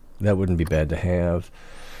that wouldn't be bad to have.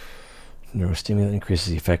 Neurostimulant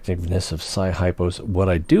increases the effectiveness of psi hypos. What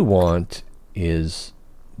I do want is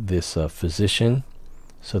this physician,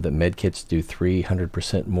 so that medkits do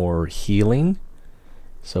 300% more healing.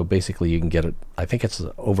 So basically you can get it, I think it's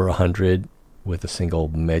over 100 with a single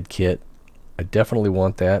medkit. I definitely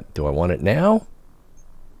want that. Do I want it now?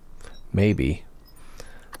 Maybe.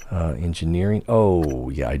 Engineering.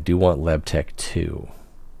 Oh, yeah, I do want Lab Tech 2.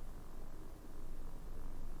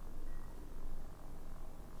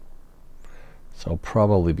 So I'll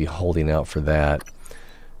probably be holding out for that.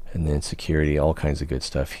 And then security, all kinds of good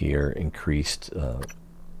stuff here. Increased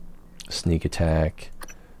sneak attack.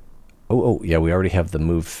 Oh, yeah, we already have the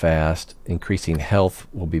move fast. Increasing health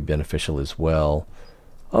will be beneficial as well.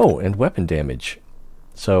 Oh, and weapon damage.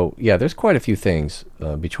 So, yeah, there's quite a few things.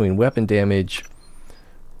 Between weapon damage,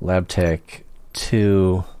 Lab Tech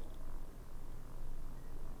 2...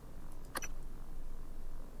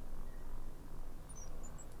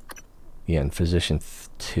 Yeah, and Physician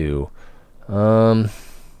 2. Yeah,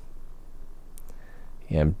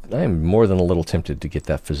 I'm more than a little tempted to get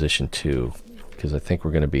that Physician 2. Because I think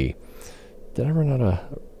we're going to be... Did I run out of...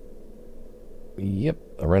 Yep,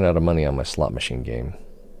 I ran out of money on my slot machine game.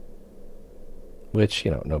 Which,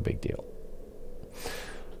 you know, no big deal.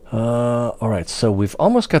 Alright, so we've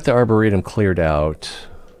almost got the Arboretum cleared out.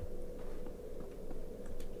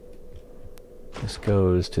 This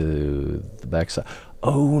goes to the backside.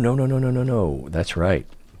 Oh, no. That's right.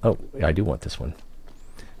 Oh, I do want this one.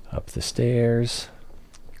 Up the stairs.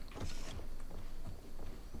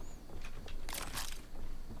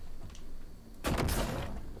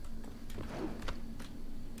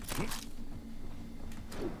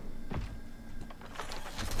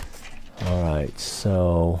 Alright,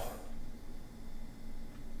 so...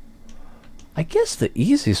 I guess the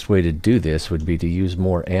easiest way to do this would be to use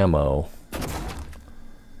more ammo.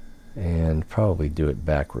 And probably do it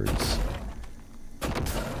backwards.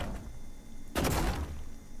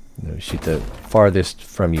 Shoot the farthest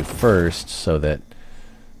from you first so that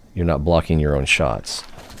you're not blocking your own shots.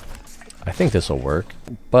 I think this will work,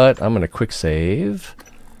 but I'm going to quick save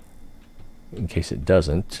in case it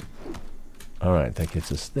doesn't. Alright, that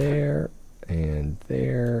gets us there and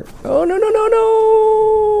there. Oh, no!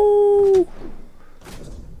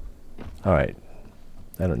 Alright,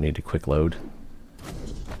 I don't need to quick load.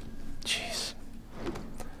 Jeez.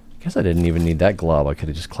 I guess I didn't even need that glob. I could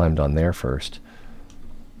have just climbed on there first.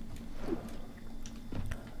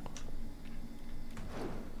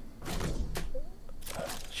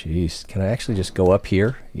 Jeez, can I actually just go up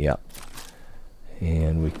here? Yeah.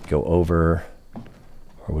 And we can go over,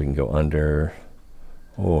 or we can go under,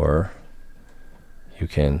 or you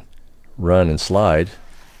can run and slide.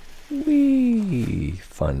 Whee!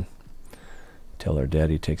 Fun. Till our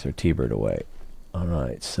daddy takes our T-bird away.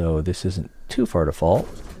 Alright, so this isn't too far to fall.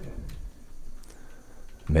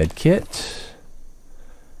 Medkit.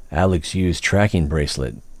 Alex used tracking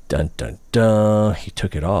bracelet. Dun dun dun. He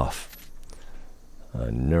took it off.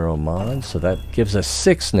 Neuromod. So that gives us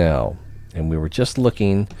 6 now. And we were just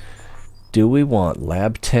looking. Do we want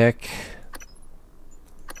Lab Tech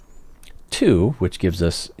 2, which gives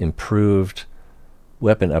us improved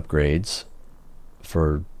weapon upgrades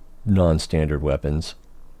for non-standard weapons?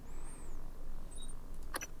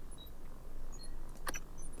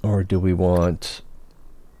 Or do we want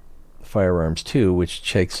Firearms 2, which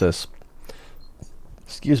takes us,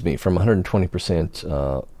 excuse me, from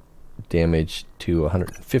 120% damage to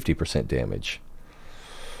 150% damage?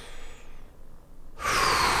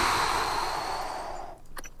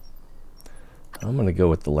 I'm going to go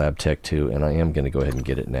with the Lab Tech 2, and I am going to go ahead and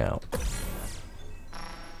get it now.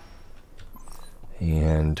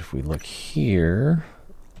 And if we look here,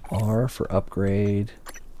 R for upgrade.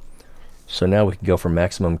 So now we can go for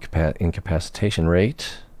maximum incapacitation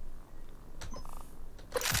rate.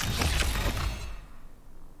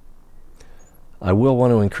 I will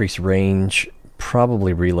want to increase range,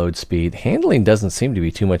 probably reload speed. Handling doesn't seem to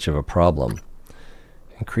be too much of a problem.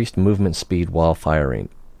 Increased movement speed while firing.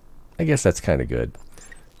 I guess that's kind of good.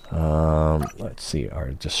 Let's see,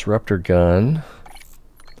 our disruptor gun.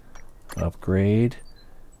 Upgrade.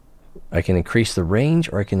 I can increase the range,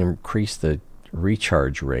 or I can increase the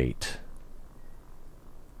recharge rate.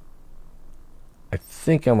 I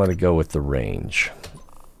think I'm going to go with the range.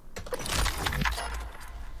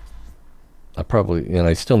 I probably, and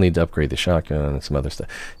I still need to upgrade the shotgun and some other stuff.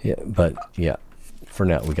 Yeah, but yeah, for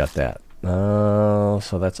now we got that.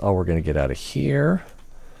 So that's all we're going to get out of here.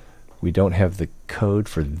 We don't have the code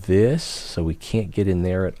for this, so we can't get in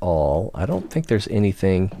there at all. I don't think there's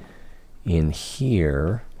anything in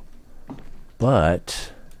here,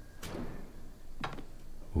 but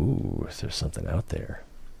ooh, is there something out there?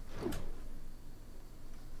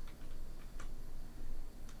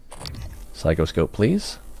 Psychoscope,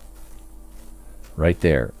 please. Right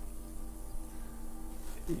there.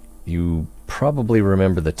 You probably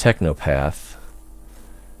remember the technopath.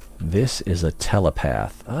 This is a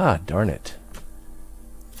telepath. Ah, darn it.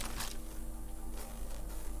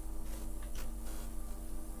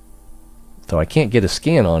 Though I can't get a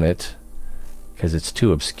scan on it because it's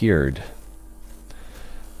too obscured.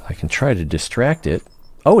 I can try to distract it.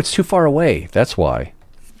 Oh, it's too far away. That's why.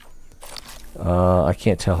 I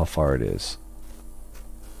can't tell how far it is.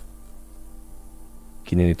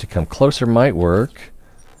 Getting it to come closer might work.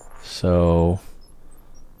 So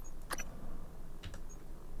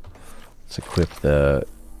let's equip the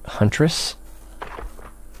Huntress.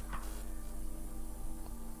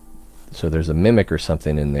 So there's a mimic or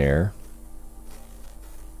something in there.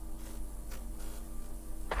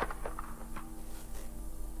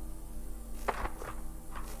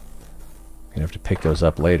 Gonna have to pick those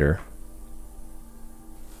up later.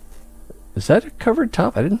 Is that a covered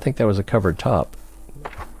top? I didn't think that was a covered top.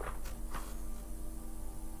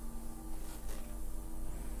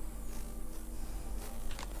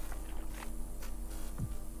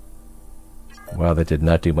 Wow, that did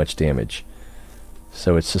not do much damage.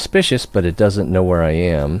 So it's suspicious, but it doesn't know where I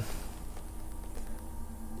am.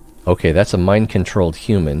 Okay, that's a mind-controlled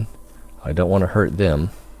human. I don't want to hurt them.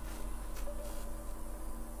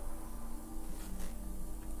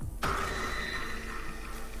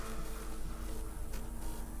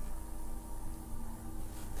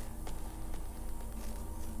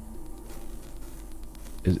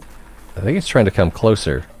 I think it's trying to come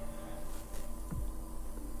closer.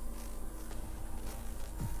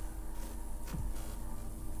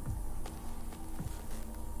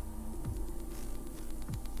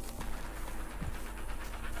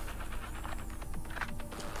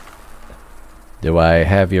 Do I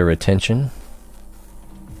have your attention?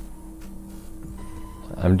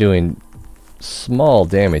 I'm doing small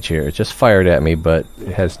damage here. It just fired at me, but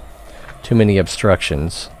it has too many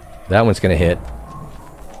obstructions. That one's going to hit.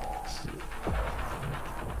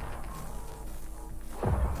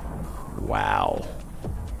 Wow.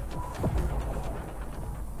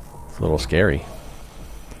 It's a little scary.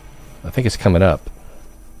 I think it's coming up.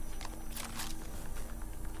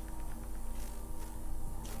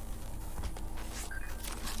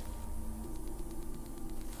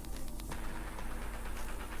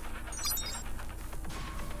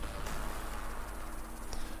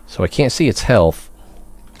 So I can't see its health.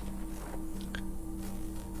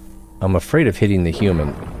 I'm afraid of hitting the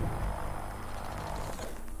human.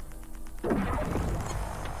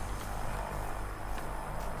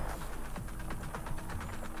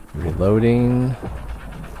 Reloading.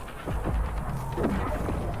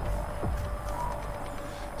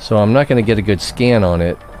 So I'm not going to get a good scan on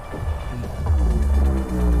it,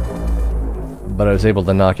 but I was able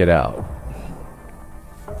to knock it out.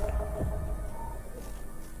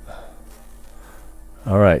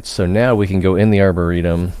 Alright, so now we can go in the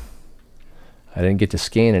Arboretum. I didn't get to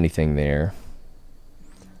scan anything there.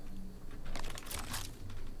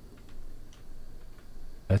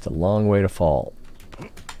 That's a long way to fall.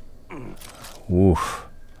 Oof.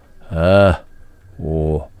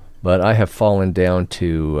 Whoa. But I have fallen down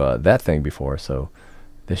to that thing before, so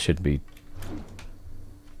this shouldn't be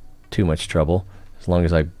too much trouble, as long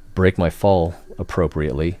as I break my fall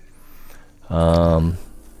appropriately. No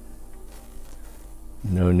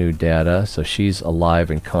new data, so she's alive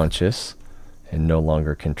and conscious and no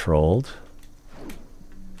longer controlled.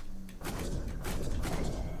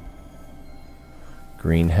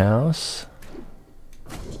 Greenhouse.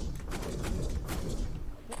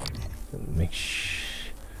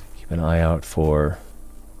 Keep an eye out for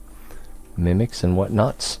mimics and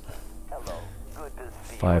whatnots.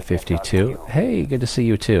 552. Hey, good to see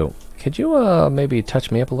you too. Could you maybe touch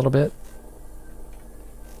me up a little bit?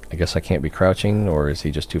 I guess I can't be crouching, or is he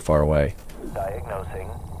just too far away? Diagnosing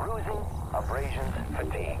bruising, abrasions,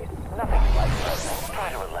 fatigue. Nothing like that.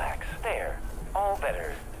 Try to relax. There. All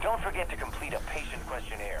better. Don't forget to complete a patient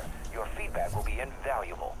questionnaire. Your feedback will be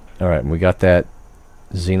invaluable. Alright, we got that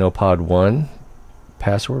Xenopod 1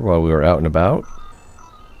 password while we were out and about.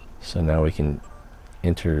 So now we can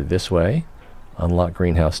enter this way. Unlock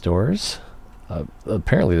greenhouse doors.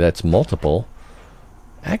 Apparently that's multiple.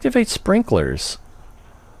 Activate sprinklers.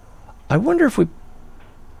 I wonder if we...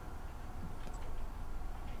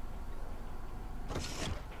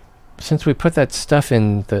 Since we put that stuff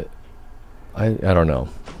in the... I don't know.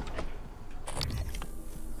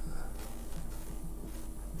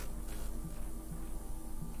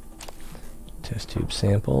 Test tube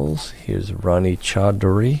samples. Here's Rani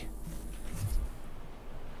Chaudhary.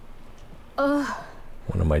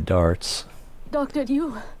 One of my darts. Doctor,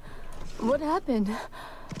 what happened?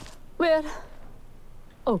 Where?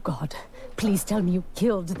 Oh God, please tell me you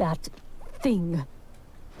killed that thing.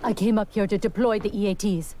 I came up here to deploy the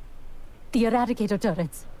EATs. The Eradicator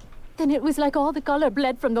turrets. Then it was like all the color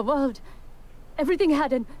bled from the world. Everything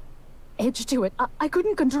had an edge to it. I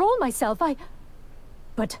couldn't control myself.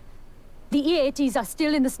 But the EATs are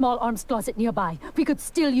still in the small arms closet nearby. We could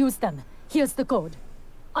still use them. Here's the code.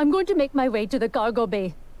 I'm going to make my way to the cargo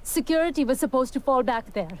bay. Security was supposed to fall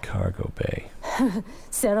back there. Cargo bay.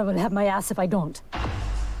 Sarah will have my ass if I don't.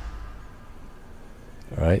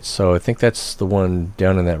 Alright, so I think that's the one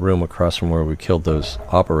down in that room across from where we killed those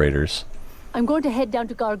operators. I'm going to head down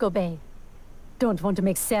to cargo bay. Don't want to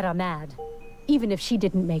make Sarah mad. Even if she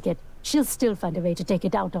didn't make it, she'll still find a way to take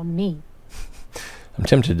it out on me. I'm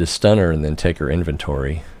tempted to stun her and then take her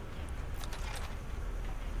inventory.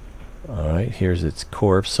 Alright, here's its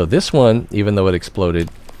corpse. So this one, even though it exploded,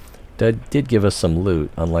 did give us some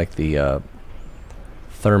loot, unlike the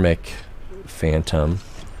thermic phantom.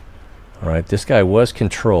 Alright, this guy was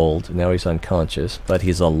controlled. Now he's unconscious, but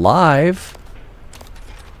he's alive.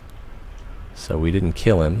 So we didn't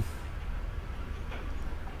kill him.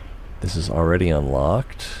 This is already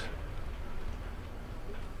unlocked.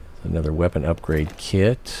 Another weapon upgrade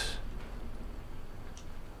kit.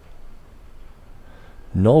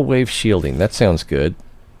 Null wave shielding. That sounds good.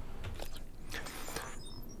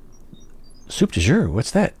 Soup du jour.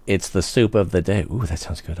 What's that? It's the soup of the day. Ooh, that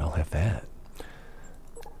sounds good. I'll have that.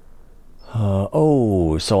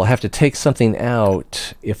 Oh, so I'll have to take something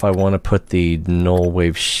out if I want to put the null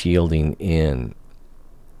wave shielding in.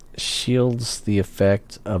 Shields the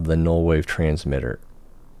effect of the null wave transmitter,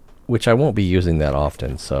 which I won't be using that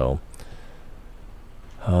often, so...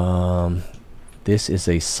 this is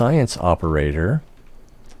a science operator.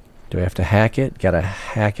 Do I have to hack it? Gotta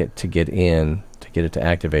hack it to get in, to get it to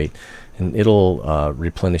activate. And it'll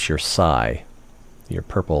replenish your psi, your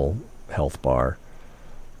purple health bar.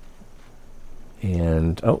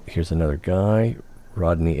 And, oh, here's another guy.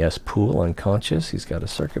 Rodney S. Poole, unconscious. He's got a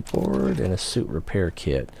circuit board and a suit repair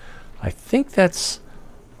kit. I think that's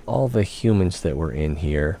all the humans that were in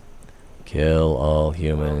here. Kill all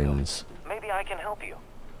humans. Maybe I can help you.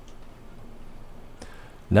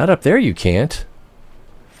 Not up there, you can't.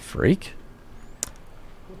 Freak.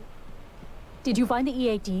 Did you find the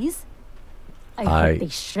EATs? I hope they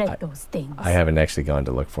shred those things. I haven't actually gone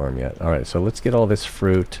to look for them yet. Alright, so let's get all this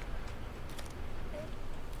fruit.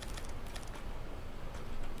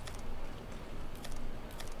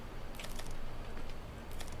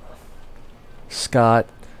 Scott.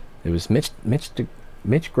 It was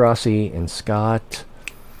Mitch Grossi and Scott.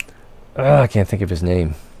 I can't think of his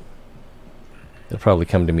name. It'll probably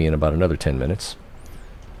come to me in about another 10 minutes.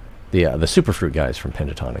 The Superfruit guys from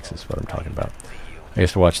Pentatonics is what I'm talking about. I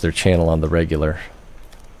used to watch their channel on the regular.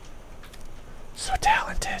 So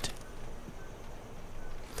talented.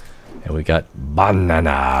 And we got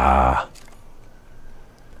banana.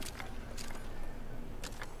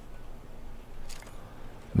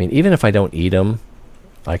 I mean, even if I don't eat them,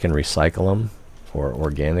 I can recycle them for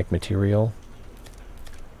organic material.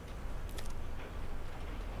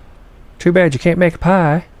 Too bad you can't make a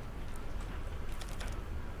pie.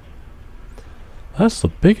 That's the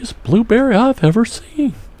biggest blueberry I've ever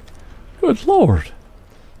seen. Good Lord.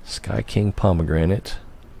 Sky King pomegranate.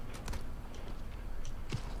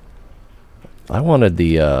 I wanted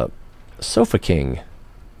the Sofa King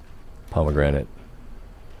pomegranate.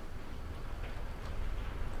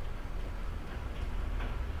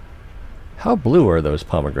 How blue are those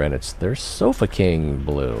pomegranates? They're Sofa King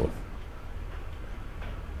blue.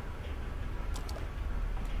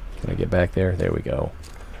 Can I get back there? There we go.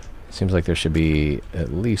 Seems like there should be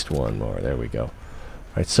at least one more. There we go.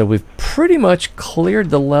 Alright, so we've pretty much cleared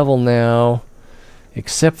the level now,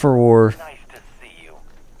 except for... Nice to see you.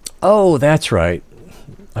 Oh, that's right.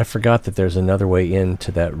 I forgot that there's another way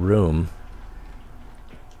into that room.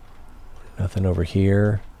 Nothing over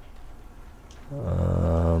here.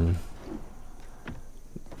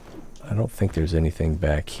 I don't think there's anything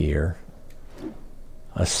back here.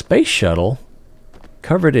 A space shuttle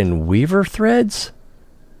covered in weaver threads?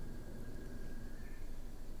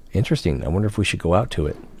 Interesting. I wonder if we should go out to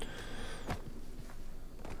it.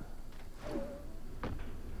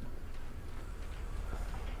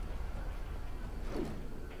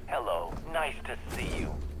 Hello, nice to see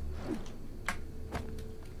you.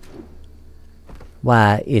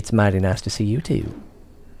 Why, it's mighty nice to see you too.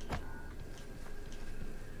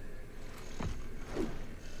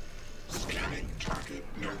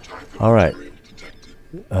 Alright.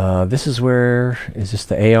 This is where... Is this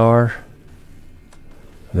the AR?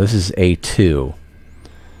 This is A2.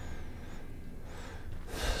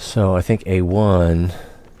 So I think A1...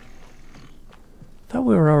 thought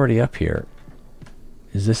we were already up here.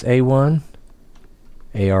 Is this A1?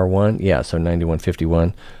 AR1? Yeah, so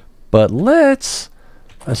 9151. But let's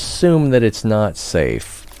assume that it's not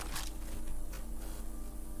safe.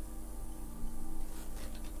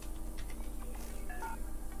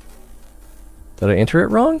 Did I enter it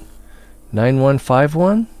wrong?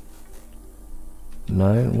 9151?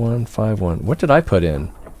 9151. What did I put in?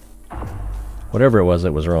 Whatever it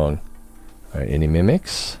was wrong. Alright, any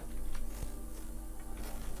mimics?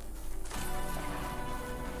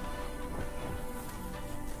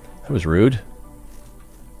 That was rude.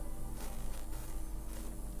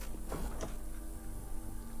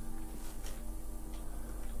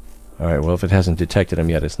 Alright, well, if it hasn't detected him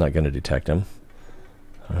yet, it's not going to detect him.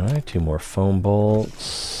 Alright, 2 more foam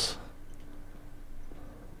bolts.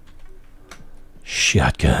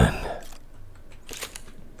 Shotgun.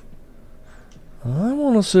 I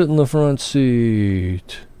want to sit in the front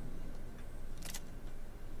seat.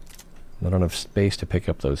 I don't have space to pick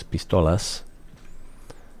up those pistolas.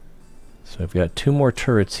 So I've got 2 more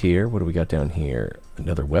turrets here. What do we got down here?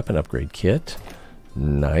 Another weapon upgrade kit.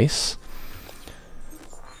 Nice.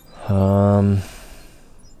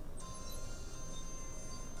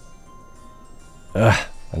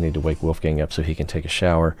 I need to wake Wolfgang up so he can take a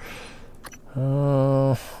shower.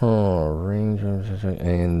 Range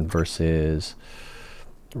and versus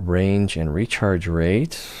range and recharge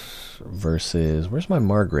rate versus... Where's my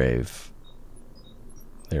Margrave?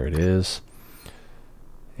 There it is.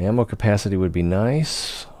 Ammo capacity would be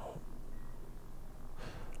nice.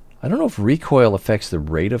 I don't know if recoil affects the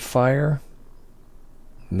rate of fire.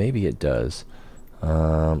 Maybe it does.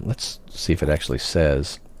 Let's see if it actually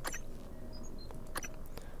says.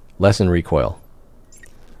 Lessen recoil.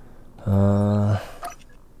 We've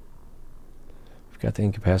got the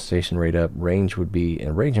incapacitation rate up. Range would be...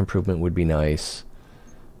 and range improvement would be nice.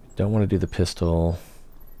 Don't want to do the pistol.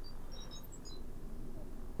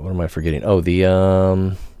 What am I forgetting? Oh, the...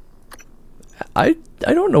 I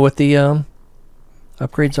don't know what the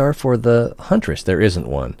upgrades are for the Huntress. There isn't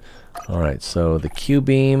one. Alright, so the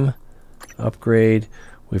Q-beam upgrade.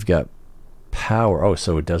 We've got power. Oh,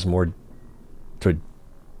 so it does more to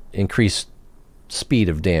increase speed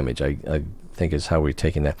of damage, I think is how we're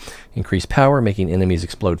taking that. Increase power, making enemies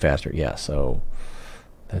explode faster. Yeah, so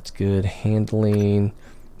that's good. Handling,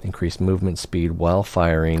 increase movement speed while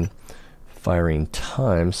firing. Firing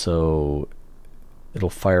time, so it'll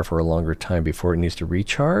fire for a longer time before it needs to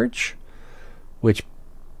recharge, which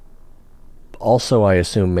also, I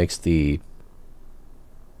assume, makes the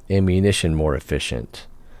ammunition more efficient,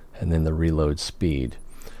 and then the reload speed.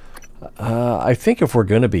 I think if we're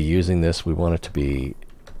going to be using this, we want it to be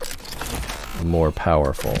more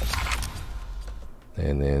powerful.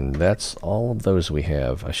 And then that's all of those we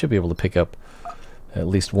have. I should be able to pick up at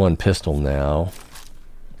least one pistol now.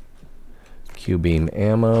 Q-beam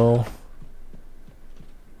ammo.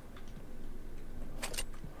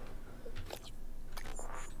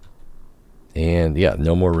 And yeah,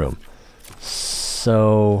 no more room.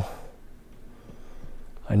 So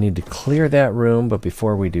I need to clear that room, but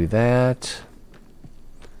before we do that,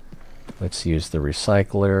 let's use the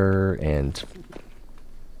recycler, and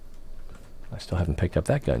I still haven't picked up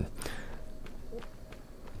that gun.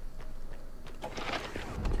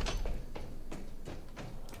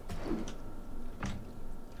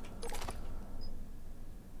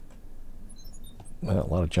 Well, a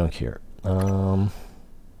lot of junk here.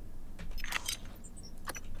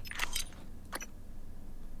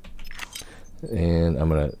 And I'm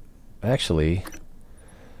going to actually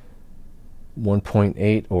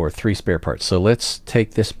 1.8 or 3 spare parts. So let's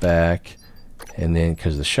take this back, and then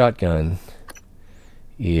because the shotgun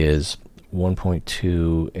is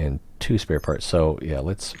 1.2 and 2 spare parts. So yeah,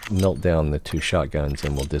 let's melt down the 2 shotguns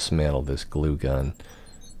and we'll dismantle this glue gun.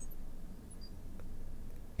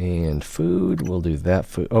 And food, we'll do that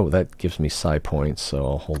food. Oh, that gives me psi points, so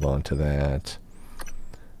I'll hold on to that.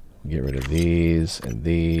 Get rid of these, and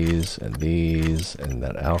these, and these, and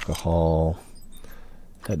that alcohol.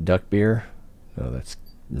 Is that duck beer? No, that's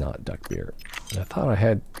not duck beer. I thought I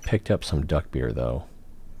had picked up some duck beer, though.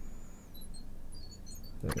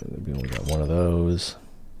 We only got one of those.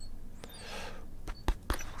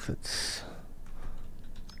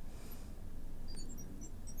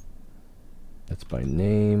 That's by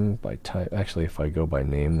name, by type. Actually, if I go by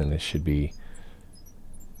name, then it should be...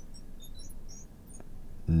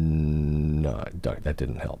 No, that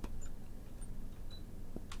didn't help.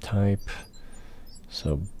 Type.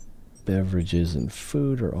 So beverages and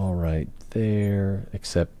food are all right there,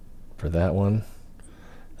 except for that one.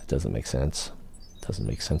 That doesn't make sense. Doesn't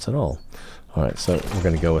make sense at all. All right, so we're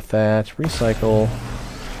going to go with that. Recycle.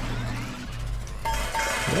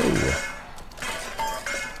 Whoa.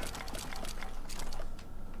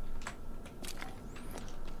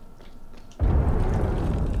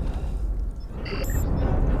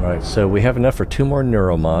 Alright, so we have enough for 2 more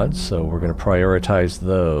neuromods, so we're going to prioritize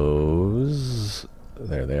those.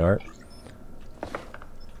 There they are.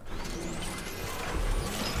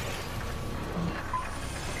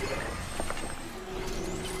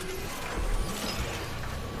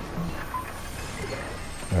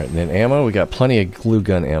 Alright, and then ammo, we got plenty of glue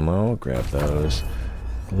gun ammo. Grab those.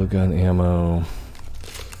 Glue gun ammo.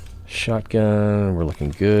 Shotgun, we're looking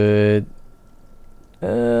good.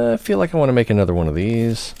 I feel like I want to make another one of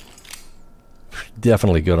these.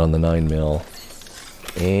 Definitely good on the 9mm.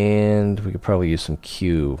 And we could probably use some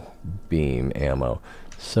Q-beam ammo.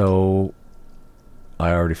 So,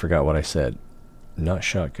 I already forgot what I said. Not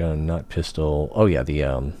shotgun, not pistol. Oh yeah,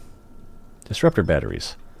 the disruptor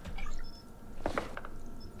batteries.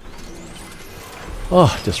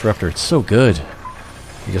 Oh, disruptor, it's so good.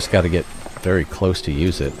 You just got to get very close to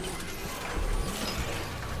use it.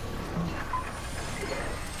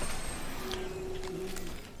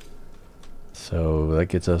 So that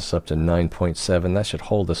gets us up to 9.7. That should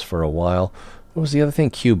hold us for a while. What was the other thing?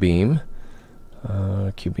 Q-beam.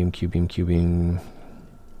 Q-beam, Q-beam, Q-beam.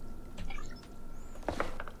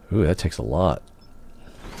 Ooh, that takes a lot.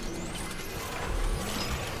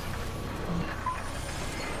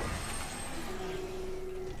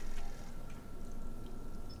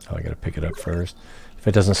 Oh, I gotta pick it up first. If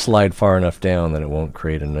it doesn't slide far enough down, then it won't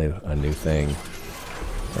create a new thing.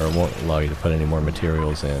 Or it won't allow you to put any more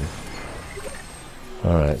materials in.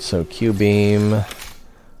 Alright, so Q-beam.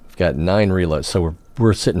 We've got 9 reloads, so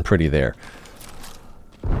we're sitting pretty there.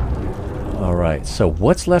 Alright, so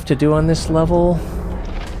what's left to do on this level?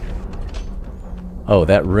 Oh,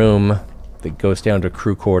 that room that goes down to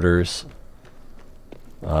crew quarters.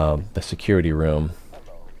 The security room.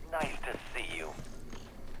 Hello. Nice to see you.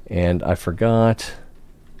 And I forgot.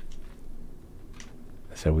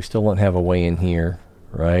 So we still won't have a way in here,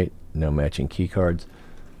 right? No matching key cards.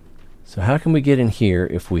 So how can we get in here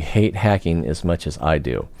if we hate hacking as much as I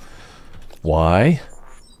do? Why?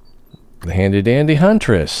 The handy-dandy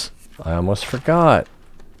huntress. I almost forgot.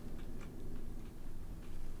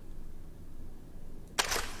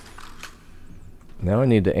 Now I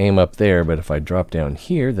need to aim up there, but if I drop down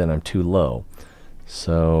here, then I'm too low.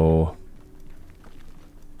 So...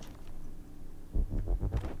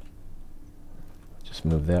 just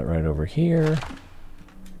move that right over here.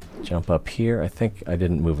 Jump up here. I think I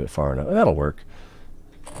didn't move it far enough. That'll work.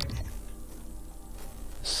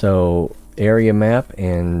 So, area map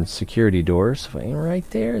and security doors. Right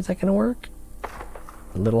there. Is that going to work?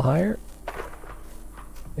 A little higher.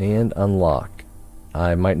 And unlock.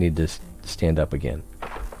 I might need to stand up again.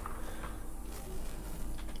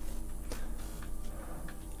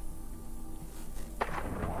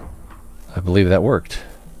 I believe that worked.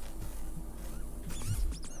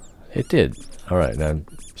 It did. Alright, now I'm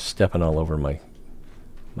stepping all over my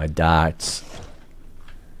dots.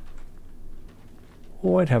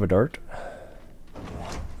 Oh, I'd have a dart.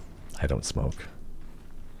 I don't smoke.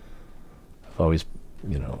 I've always,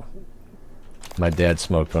 you know, my dad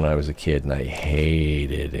smoked when I was a kid and I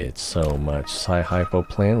hated it so much. Psi-hypo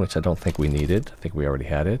plan, which I don't think we needed. I think we already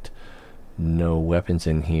had it. No weapons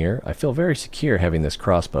in here. I feel very secure having this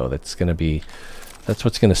crossbow. That's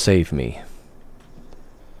what's gonna save me.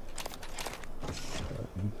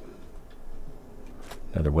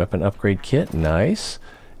 Another weapon upgrade kit, nice.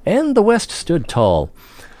 And the West stood tall.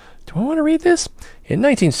 Do I want to read this? In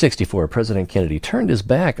 1964, President Kennedy turned his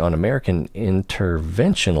back on American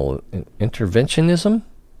interventionism?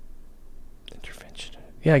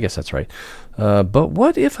 Yeah, I guess that's right. But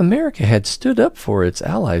what if America had stood up for its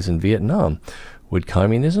allies in Vietnam? Would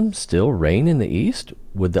communism still reign in the East?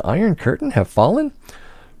 Would the Iron Curtain have fallen?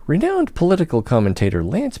 Renowned political commentator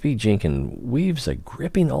Lance B. Jenkins weaves a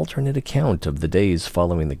gripping alternate account of the days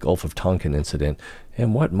following the Gulf of Tonkin incident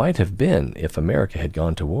and what might have been if America had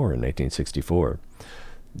gone to war in 1964.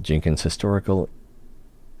 Jenkins' historical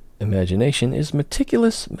imagination is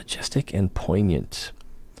meticulous, majestic, and poignant.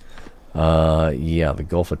 Yeah, the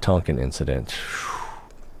Gulf of Tonkin incident.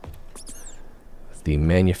 The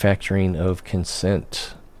manufacturing of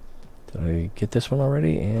consent. Did I get this one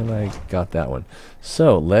already? And I got that one.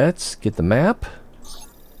 So, let's get the map.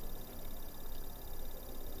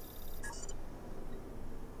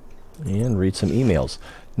 And read some emails.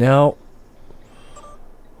 Now,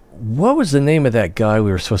 what was the name of that guy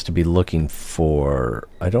we were supposed to be looking for?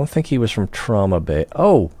 I don't think he was from Trauma Bay.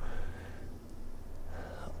 Oh!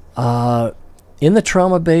 In the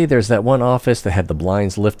Trauma Bay, there's that one office that had the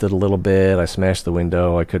blinds lifted a little bit. I smashed the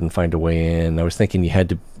window. I couldn't find a way in. I was thinking you had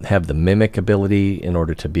to have the mimic ability in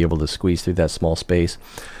order to be able to squeeze through that small space.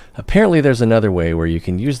 Apparently, there's another way where you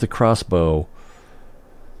can use the crossbow.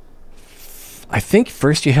 I think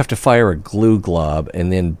first you have to fire a glue glob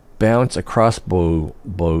and then bounce a crossbow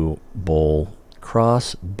bolt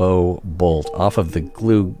off of the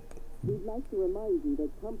glue. We'd like to remind you that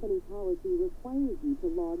company policy requires you to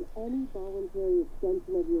log any voluntary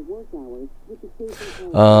extension of your work hours with the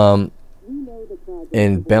station.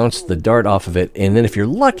 And bounce the dart off of it, and then if you're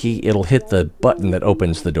lucky, it'll hit the button that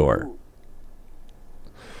opens the door.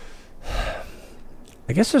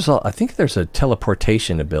 I guess I think there's a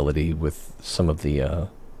teleportation ability with some of the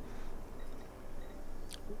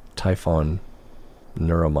Typhon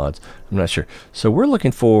neuromods. I'm not sure. So we're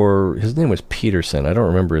looking for, his name was Peterson. I don't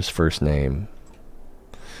remember his first name.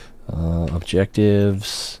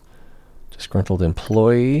 Objectives. Disgruntled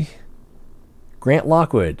employee. Grant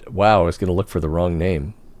Lockwood. Wow, I was going to look for the wrong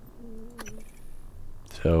name.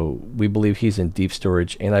 So we believe he's in deep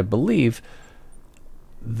storage, and I believe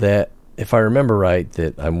that, if I remember right,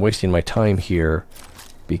 that I'm wasting my time here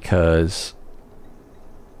because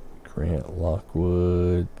Grant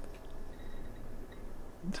Lockwood,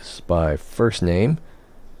 this is by first name.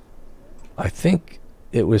 I think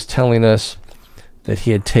it was telling us that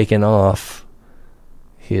he had taken off.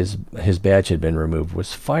 His badge had been removed,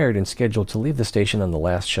 was fired and scheduled to leave the station on the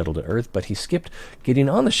last shuttle to Earth, but he skipped getting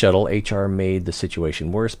on the shuttle. HR made the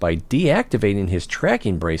situation worse by deactivating his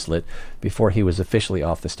tracking bracelet before he was officially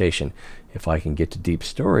off the station. If I can get to deep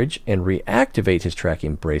storage and reactivate his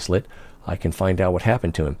tracking bracelet, I can find out what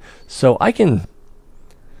happened to him. So I can't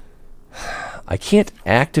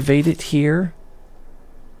activate it here,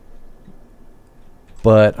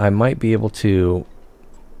 but I might be able to.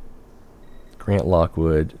 Grant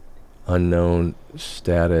Lockwood, unknown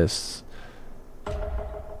status.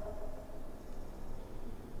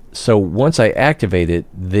 So once I activate it,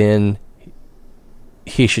 then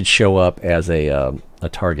he should show up as a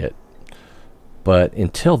target. But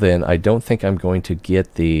until then, I don't think I'm going to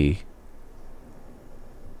get the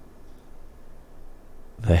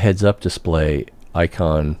heads-up display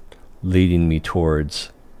icon leading me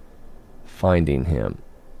towards finding him.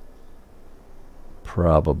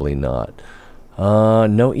 Probably not.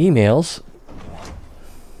 No emails.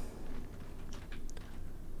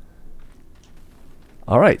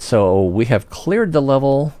 Alright, so we have cleared the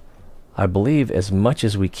level, I believe, as much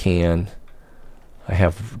as we can.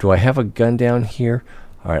 Do I have a gun down here?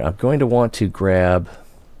 Alright, I'm going to want to grab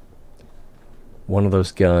one of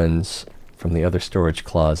those guns from the other storage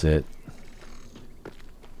closet.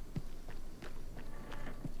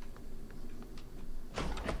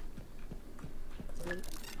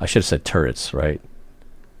 I should have said turrets, right?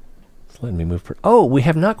 It's letting me move. Oh, we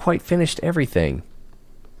have not quite finished everything.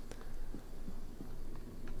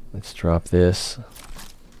 Let's drop this.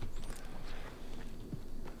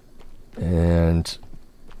 And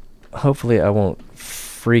hopefully I won't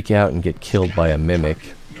freak out and get killed by a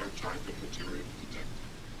mimic.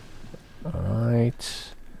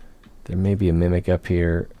 Alright. There may be a mimic up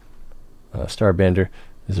here. Starbender.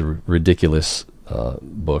 This is a ridiculous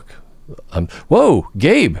book. Whoa!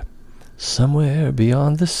 Gabe! Somewhere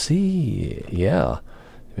beyond the sea. Yeah.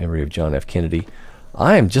 Memory of John F. Kennedy.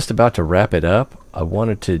 I am just about to wrap it up. I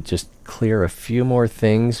wanted to just clear a few more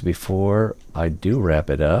things before I do wrap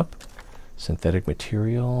it up. Synthetic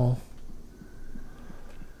material.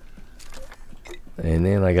 And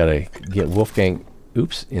then I gotta get Wolfgang,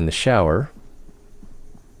 oops, in the shower.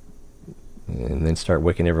 And then start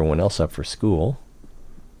waking everyone else up for school.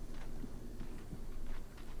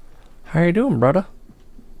 How you doing, brother?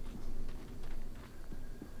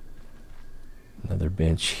 Another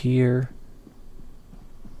bench here.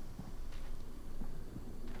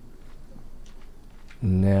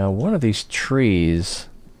 Now, one of these trees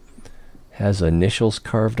has initials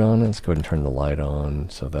carved on it. Let's go ahead and turn the light on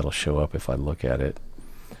so that'll show up if I look at it.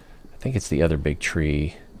 I think it's the other big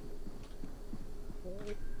tree.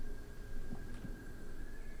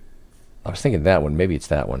 I was thinking that one. Maybe it's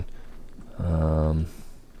that one.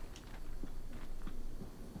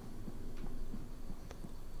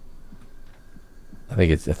 I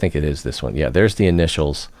think it is this one. Yeah, there's the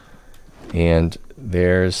initials. And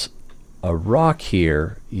there's a rock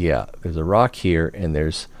here. Yeah, there's a rock here, and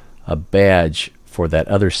there's a badge for that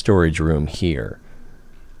other storage room here.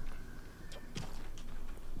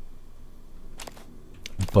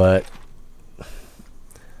 But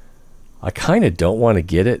I kind of don't want to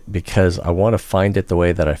get it because I want to find it the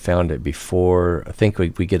way that I found it before. I think we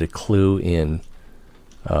get a clue in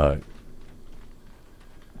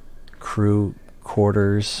crew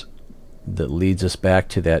quarters that leads us back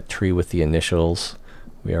to that tree with the initials.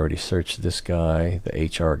 We already searched this guy, the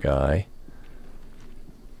HR guy.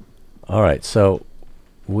 Alright, so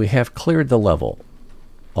we have cleared the level,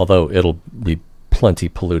 although it'll be plenty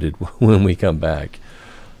polluted when we come back.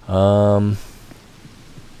 So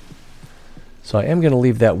I am going to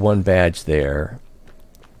leave that one badge there.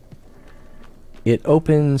 It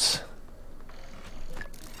opens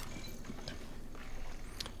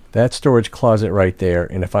that storage closet right there,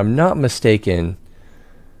 and if I'm not mistaken,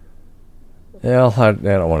 well, I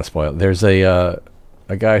don't want to spoil it. There's a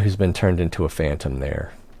guy who's been turned into a phantom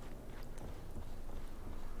there.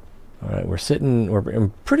 Alright, we're in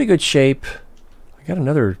pretty good shape. I got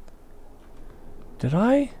another... Did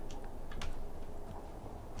I?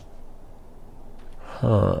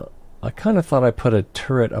 Huh. I kind of thought I put a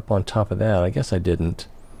turret up on top of that. I guess I didn't.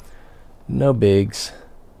 No bigs.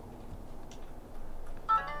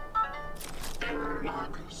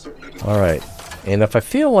 Alright. And if I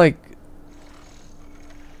feel like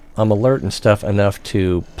I'm alert and stuff enough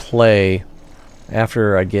to play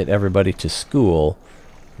after I get everybody to school,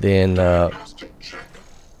 then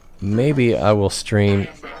maybe I will stream...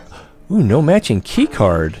 Ooh, no matching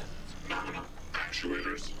keycard.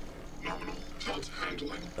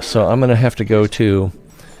 So I'm going to have to go to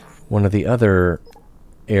one of the other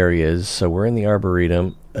areas. So we're in the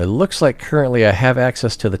Arboretum. It looks like currently I have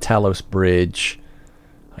access to the Talos Bridge.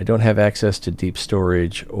 I don't have access to deep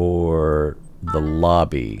storage or the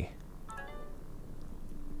lobby.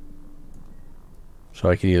 So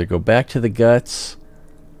I can either go back to the guts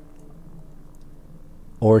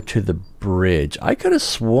or to the bridge. I could have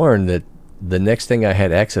sworn that the next thing I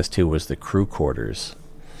had access to was the crew quarters.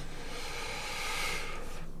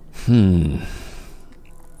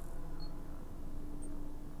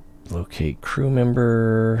 Locate crew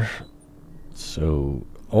member. So,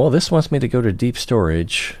 oh, this wants me to go to deep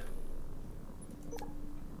storage.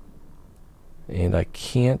 And I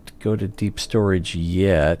can't go to deep storage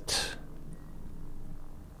yet.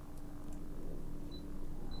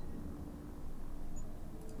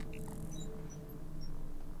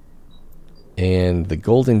 And the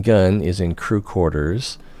golden gun is in crew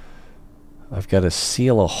quarters. I've got to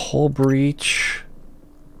seal a hull breach.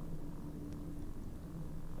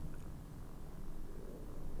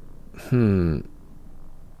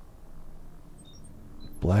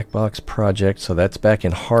 Black box project, so that's back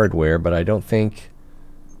in hardware, but I don't think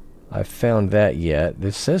I've found that yet.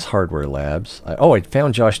 This says hardware labs. I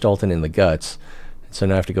found Josh Dalton in the guts, so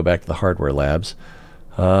now I have to go back to the hardware labs.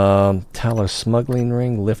 Talos smuggling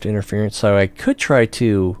ring, lift interference. So I could try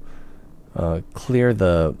to clear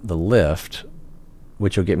the lift,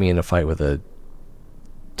 which will get me in a fight with a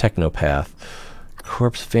technopath.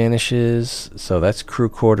 Corpse vanishes, so that's crew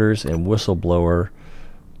quarters and whistleblower.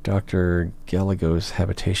 Dr. Gallagher's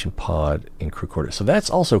habitation pod and crew quarters. So that's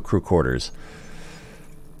also crew quarters.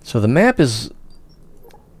 So the map is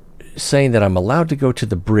saying that I'm allowed to go to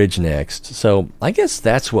the bridge next. So I guess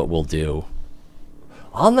that's what we'll do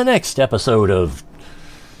on the next episode of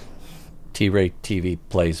T-Ray TV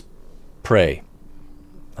Plays Prey.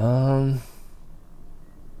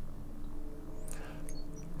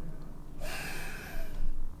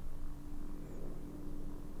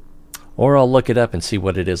 Or I'll look it up and see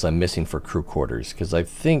what it is I'm missing for crew quarters, because I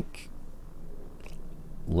think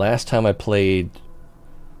last time I played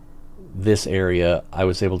this area, I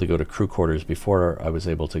was able to go to crew quarters before I was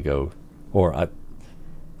able to go, or I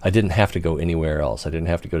didn't have to go anywhere else. I didn't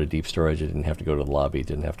have to go to deep storage. I didn't have to go to the lobby.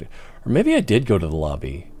 Didn't have to, or maybe I did go to the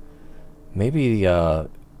lobby. Maybe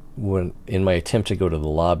when in my attempt to go to the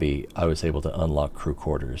lobby, I was able to unlock crew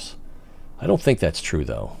quarters. I don't think that's true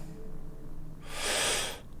though.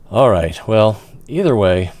 All right, well, either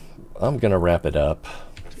way, I'm going to wrap it up.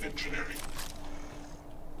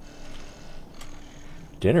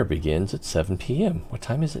 Dinner begins at 7 p.m. What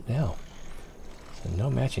time is it now? So no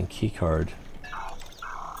matching key card.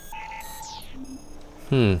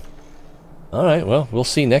 All right, well, we'll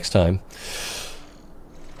see next time.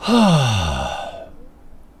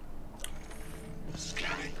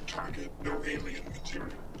 Scanning target, no alien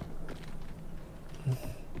material.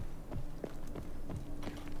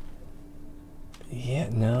 Yeah,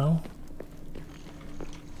 no.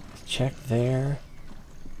 Check there.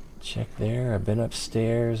 Check there. I've been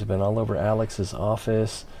upstairs. I've been all over Alex's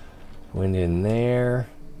office. Went in there.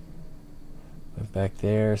 Went back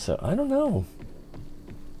there. So, I don't know.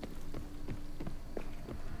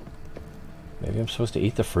 Maybe I'm supposed to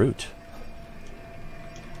eat the fruit.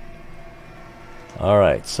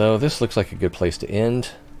 Alright, so this looks like a good place to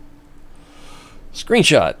end.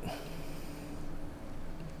 Screenshot.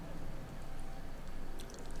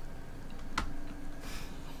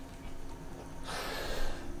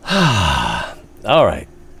 Alright.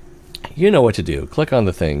 You know what to do. Click on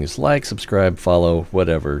the things. Like, subscribe, follow,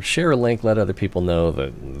 whatever. Share a link. Let other people know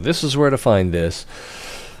that this is where to find this.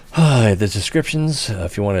 The descriptions,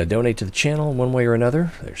 if you want to donate to the channel one way or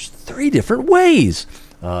another, there's 3 different ways.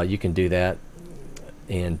 You can do that.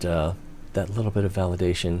 And that little bit of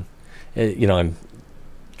validation. You know, I'm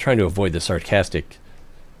trying to avoid the sarcastic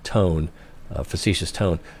tone, facetious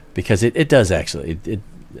tone, because it does actually.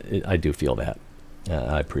 I do feel that.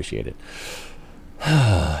 I appreciate it.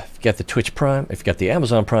 If you got the Twitch Prime, if you got the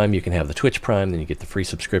Amazon Prime, you can have the Twitch Prime, then you get the free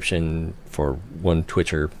subscription for 1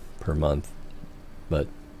 Twitcher per month. But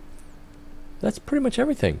that's pretty much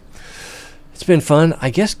everything. It's been fun.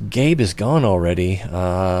 I guess Gabe is gone already.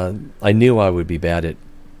 I knew I would be bad at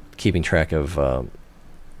keeping track of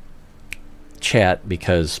chat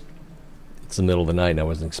because it's the middle of the night and I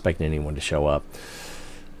wasn't expecting anyone to show up.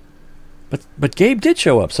 But Gabe did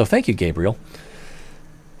show up, so thank you, Gabriel.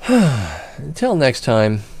 Until next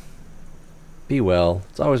time, be well.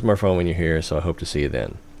 It's always more fun when you're here, so I hope to see you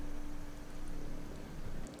then.